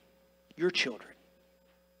King, your children,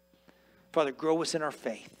 Father, grow us in our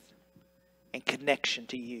faith and connection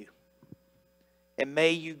to you. And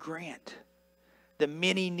may you grant the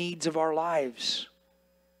many needs of our lives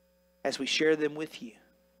as we share them with you.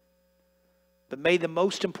 But may the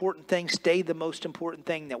most important thing stay the most important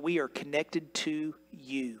thing, that we are connected to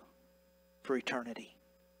you for eternity.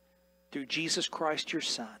 Through Jesus Christ, your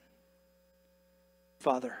Son.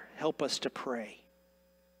 Father, help us to pray.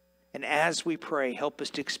 And as we pray, help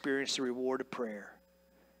us to experience the reward of prayer,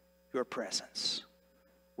 your presence.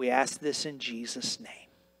 We ask this in Jesus' name.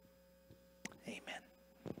 Amen.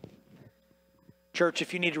 Church,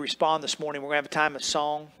 if you need to respond this morning, we're going to have a time of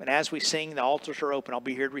song. And as we sing, the altars are open. I'll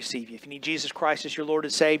be here to receive you. If you need Jesus Christ as your Lord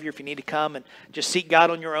and Savior, if you need to come and just seek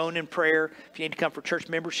God on your own in prayer, if you need to come for church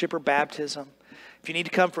membership or baptism, if you need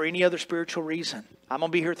to come for any other spiritual reason, I'm going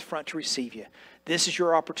to be here at the front to receive you. This is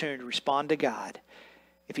your opportunity to respond to God.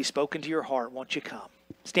 If He's spoken to your heart, won't you come?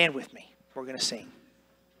 Stand with me. We're going to sing.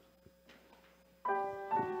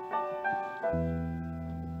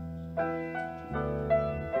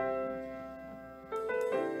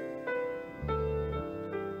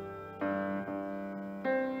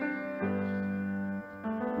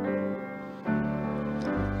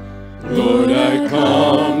 Lord, I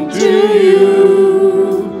come to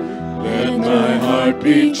you. Let my heart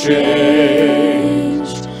be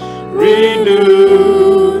changed,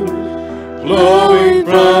 renewed, flowing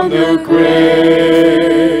from the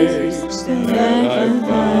grace that I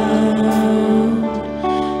found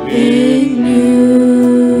in you.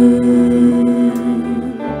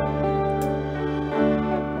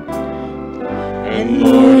 And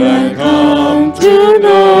Lord, I come to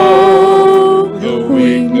know the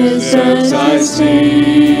weakness as I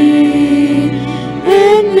see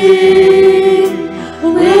in me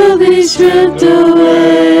will be stripped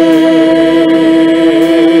away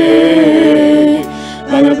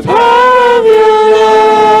by the power of your love.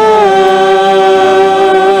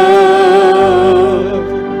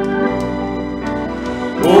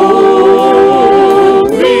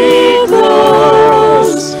 Hold me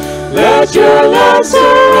close, let your love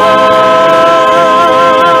surround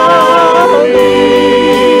me.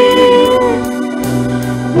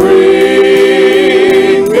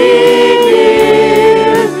 Bring me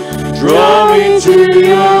near, draw me to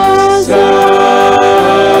your side.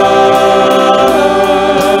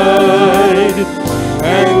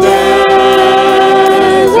 And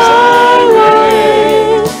as I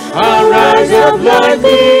wait, I'll rise up like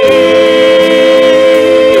the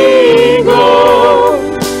eagle,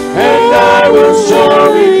 and I will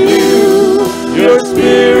soar with you. Your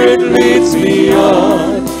spirit leads me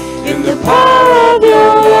on in the power of your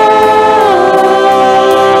love.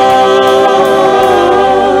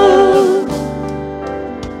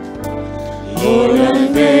 Lord,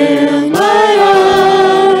 unveil my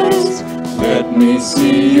eyes, let me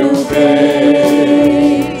see your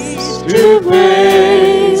face to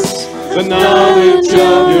face, the knowledge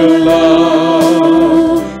of your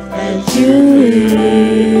love as you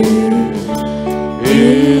live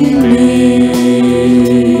in me.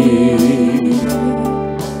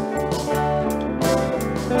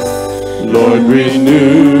 Lord,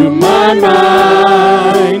 renew my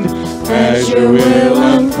mind as your will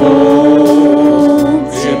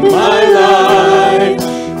unfolds in my life,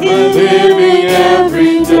 by living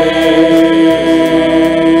every day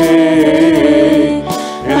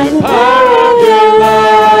in the power of your love.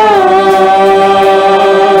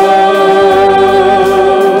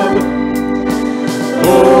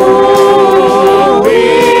 Hold me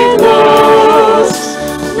close,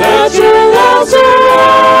 let your love surround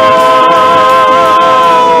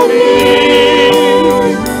me.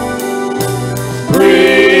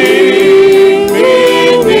 Bring me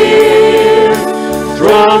near,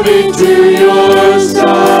 draw me to your side.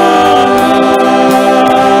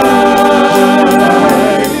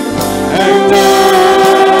 And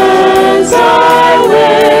as I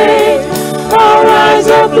wait, I'll rise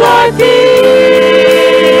up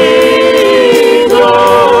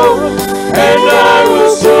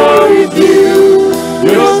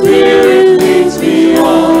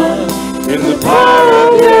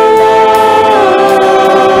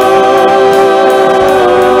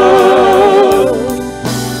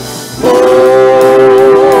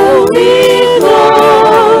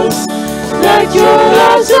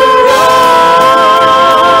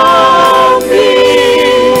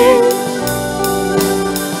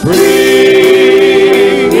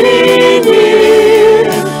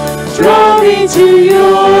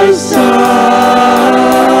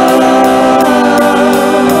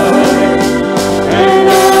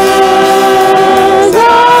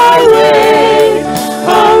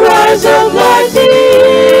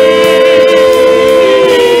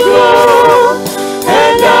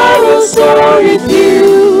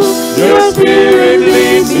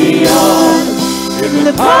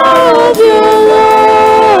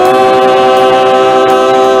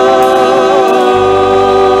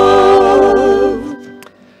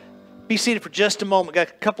seated for just a moment. Got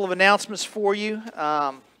a couple of announcements for you,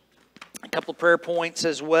 a couple of prayer points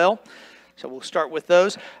as well. So we'll start with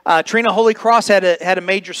those. Trina Holy Cross had a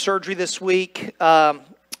major surgery this week.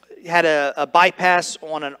 Had a bypass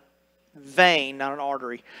on a vein, not an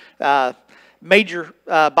artery. Major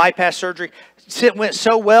bypass surgery. It went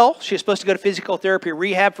so well. She was supposed to go to physical therapy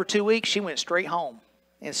rehab for 2 weeks. She went straight home.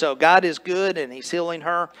 And so God is good, and He's healing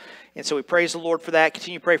her. And so we praise the Lord for that.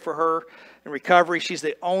 Continue to pray for her in recovery. She's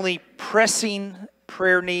the only pressing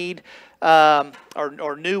prayer need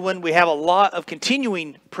or new one. We have a lot of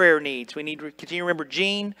continuing prayer needs. We need to continue to remember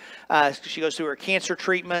Jean. She goes through her cancer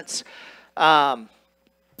treatments.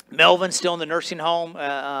 Melvin's still in the nursing home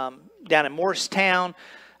down in Morristown.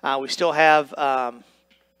 We still have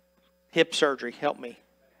hip surgery. Help me.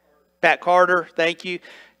 Pat Carter, thank you.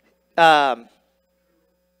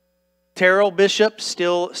 Terrell Bishop,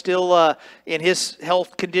 still in his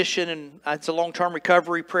health condition, and it's a long-term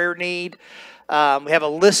recovery prayer need. We have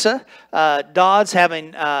Alyssa Dodds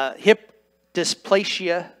having hip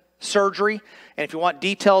dysplasia surgery, and if you want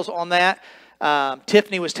details on that,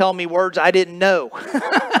 Tiffany was telling me words I didn't know,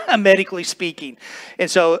 medically speaking.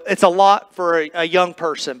 And so it's a lot for a young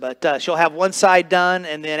person, but she'll have one side done,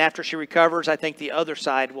 and then after she recovers, I think the other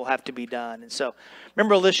side will have to be done. And so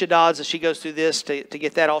remember Alicia Dodds as she goes through this to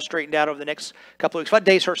get that all straightened out over the next couple of weeks. What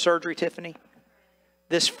day is her surgery, Tiffany?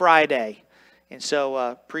 This Friday. And so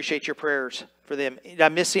appreciate your prayers for them. Did I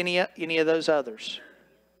miss any of those others?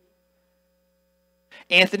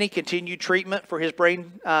 Anthony continued treatment for his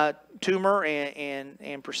brain tumor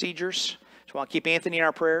and procedures. So I want to keep Anthony in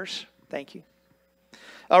our prayers. Thank you.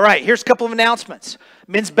 All right, here's a couple of announcements.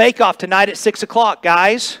 Men's Bake Off tonight at 6 o'clock.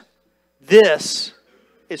 Guys, this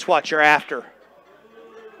is what you're after.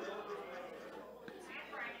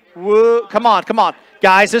 Whoa, come on.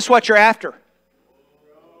 Guys, this is what you're after.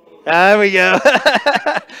 There we go.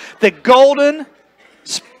 The golden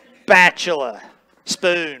spatula,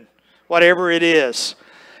 spoon, whatever it is.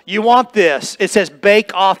 You want this. It says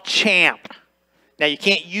Bake Off Champ. Now, you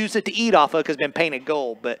can't use it to eat off of because it's been painted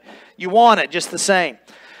gold, but you want it just the same.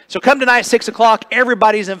 So come tonight at 6 o'clock.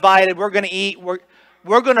 Everybody's invited. We're going to eat. We're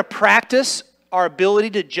going to practice our ability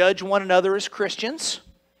to judge one another as Christians.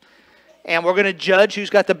 And we're going to judge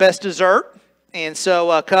who's got the best dessert. And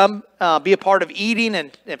so come be a part of eating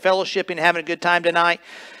and fellowshipping and having a good time tonight.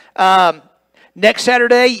 Next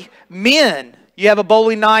Saturday, men, you have a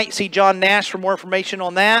bowling night. See John Nash for more information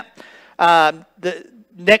on that. The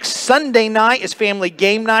next Sunday night is family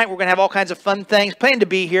game night. We're going to have all kinds of fun things. Plan to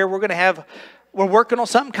be here. We're working on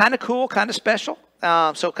something kind of cool, kind of special.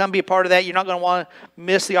 So come be a part of that. You're not going to want to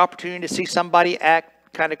miss the opportunity to see somebody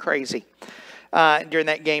act kind of crazy during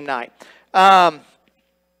that game night.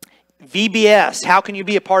 VBS. How can you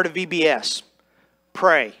be a part of VBS?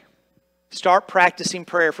 Pray. Start practicing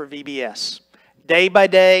prayer for VBS. Day by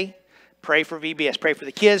day, pray for VBS. Pray for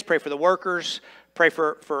the kids. Pray for the workers. Pray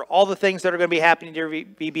for all the things that are going to be happening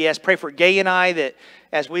during VBS. Pray for Gay and I that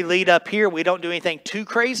as we lead up here, we don't do anything too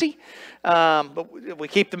crazy. But we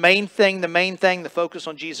keep the main thing, the focus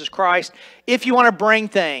on Jesus Christ. If you want to bring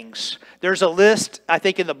things, there's a list, I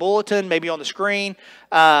think, in the bulletin, maybe on the screen.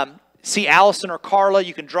 See Allison or Carla.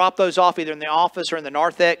 You can drop those off either in the office or in the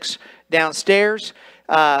narthex downstairs.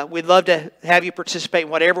 We'd love to have you participate in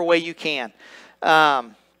whatever way you can.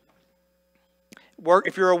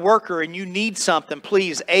 If you're a worker and you need something,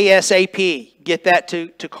 please, ASAP, get that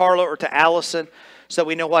to Carla or to Allison so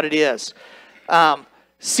we know what it is.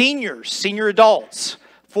 Seniors, senior adults,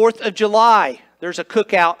 4th of July, there's a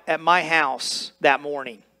cookout at my house that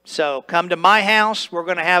morning. So come to my house. We're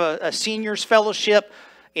going to have a seniors fellowship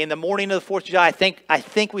in the morning of the 4th of July. I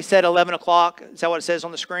think we said 11 o'clock. Is that what it says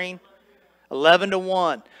on the screen? 11 to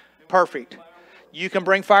 1. Perfect. You can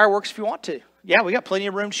bring fireworks if you want to. Yeah, we got plenty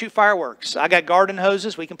of room to shoot fireworks. I got garden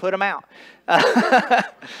hoses. We can put them out.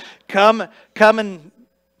 Come and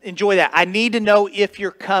enjoy that. I need to know if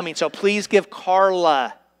you're coming, so please give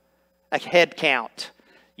Carla a head count.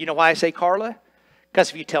 You know why I say Carla?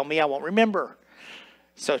 Because if you tell me, I won't remember.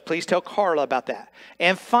 So please tell Carla about that.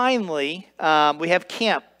 And finally, we have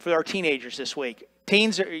camp for our teenagers this week.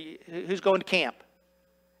 Teens, who's going to camp?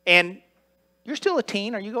 And you're still a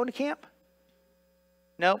teen. Are you going to camp?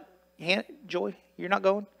 No? Joy, you're not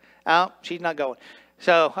going? Oh, she's not going.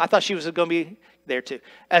 So I thought she was going to be there too.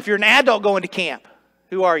 If you're an adult going to camp,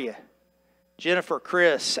 who are you? Jennifer,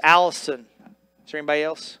 Chris, Allison. Is there anybody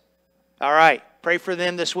else? All right. Pray for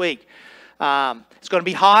them this week. It's going to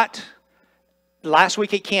be hot. Last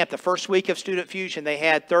week at camp, the first week of Student Fusion, they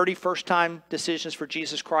had 30 first-time decisions for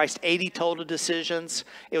Jesus Christ, 80 total decisions.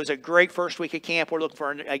 It was a great first week of camp. We're looking for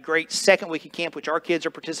a great second week of camp, which our kids are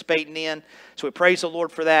participating in. So we praise the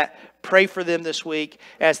Lord for that. Pray for them this week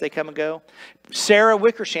as they come and go. Sarah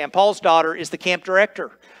Wickersham, Paul's daughter, is the camp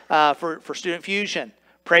director for Student Fusion.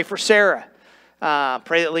 Pray for Sarah.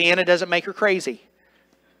 Pray that Leanna doesn't make her crazy.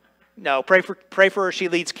 No, pray for her. She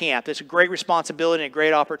leads camp. It's a great responsibility and a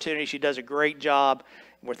great opportunity. She does a great job.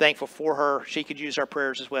 We're thankful for her. She could use our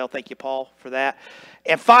prayers as well. Thank you, Paul, for that.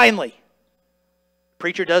 And finally,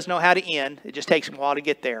 preacher does know how to end. It just takes him a while to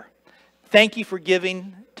get there. Thank you for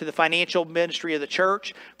giving to the financial ministry of the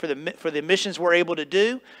church, for the missions we're able to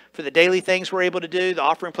do, for the daily things we're able to do. The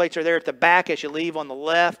offering plates are there at the back as you leave on the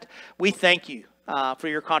left. We thank you for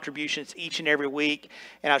your contributions each and every week.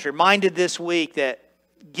 And I was reminded this week that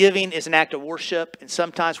giving is an act of worship, and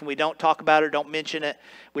sometimes when we don't talk about it, don't mention it,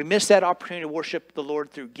 we miss that opportunity to worship the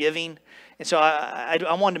Lord through giving. And so I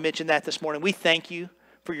wanted to mention that this morning. We thank you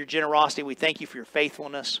for your generosity. We thank you for your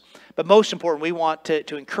faithfulness. But most important, we want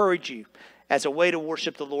to encourage you as a way to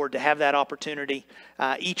worship the Lord, to have that opportunity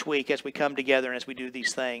each week as we come together and as we do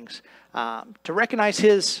these things, to recognize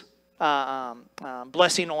His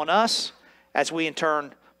blessing on us as we in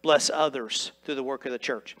turn bless others through the work of the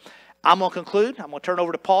church. I'm going to conclude. I'm going to turn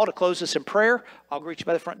over to Paul to close us in prayer. I'll greet you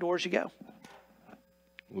by the front door as you go.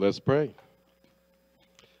 Let's pray.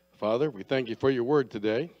 Father, we thank you for your word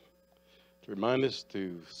today, to remind us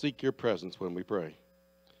to seek your presence when we pray.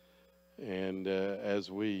 And as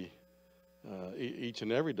we, each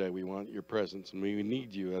and every day, we want your presence, and we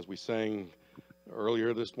need you, as we sang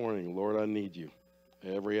earlier this morning. Lord, I need you.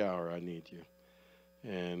 Every hour I need you.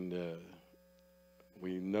 And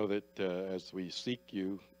we know that as we seek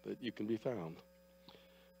you, that you can be found.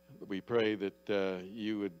 We pray that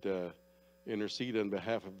you would intercede on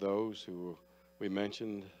behalf of those who we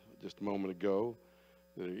mentioned just a moment ago,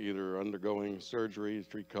 that are either undergoing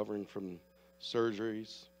surgeries, recovering from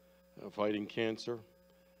surgeries, fighting cancer.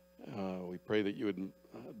 We pray that you would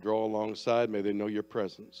draw alongside. May they know your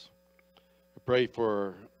presence. We pray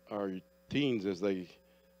for our teens as they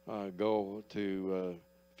go to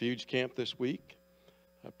Fuge Camp this week.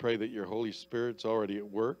 I pray that your Holy Spirit's already at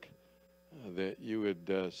work, that you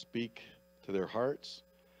would speak to their hearts,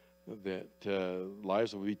 that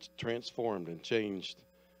lives will be transformed and changed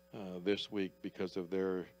this week because of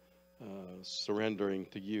their surrendering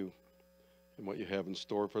to you and what you have in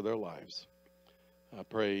store for their lives. I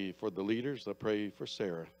pray for the leaders. I pray for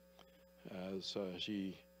Sarah as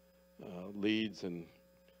she leads, and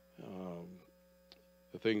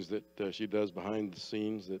the things that she does behind the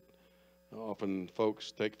scenes that often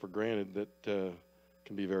folks take for granted, that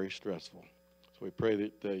can be very stressful. So we pray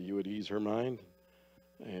that you would ease her mind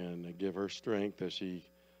and give her strength as she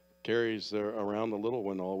carries around the little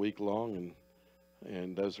one all week long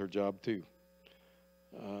and does her job too.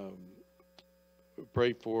 We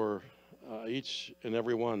pray for each and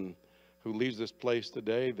every one who leaves this place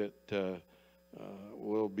today, that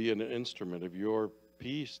will be an instrument of your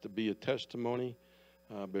peace, to be a testimony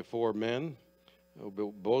before men, who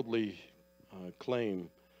will boldly claim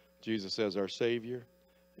Jesus as our Savior,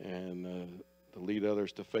 and to lead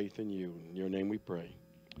others to faith in you. In your name we pray.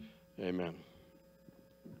 Amen.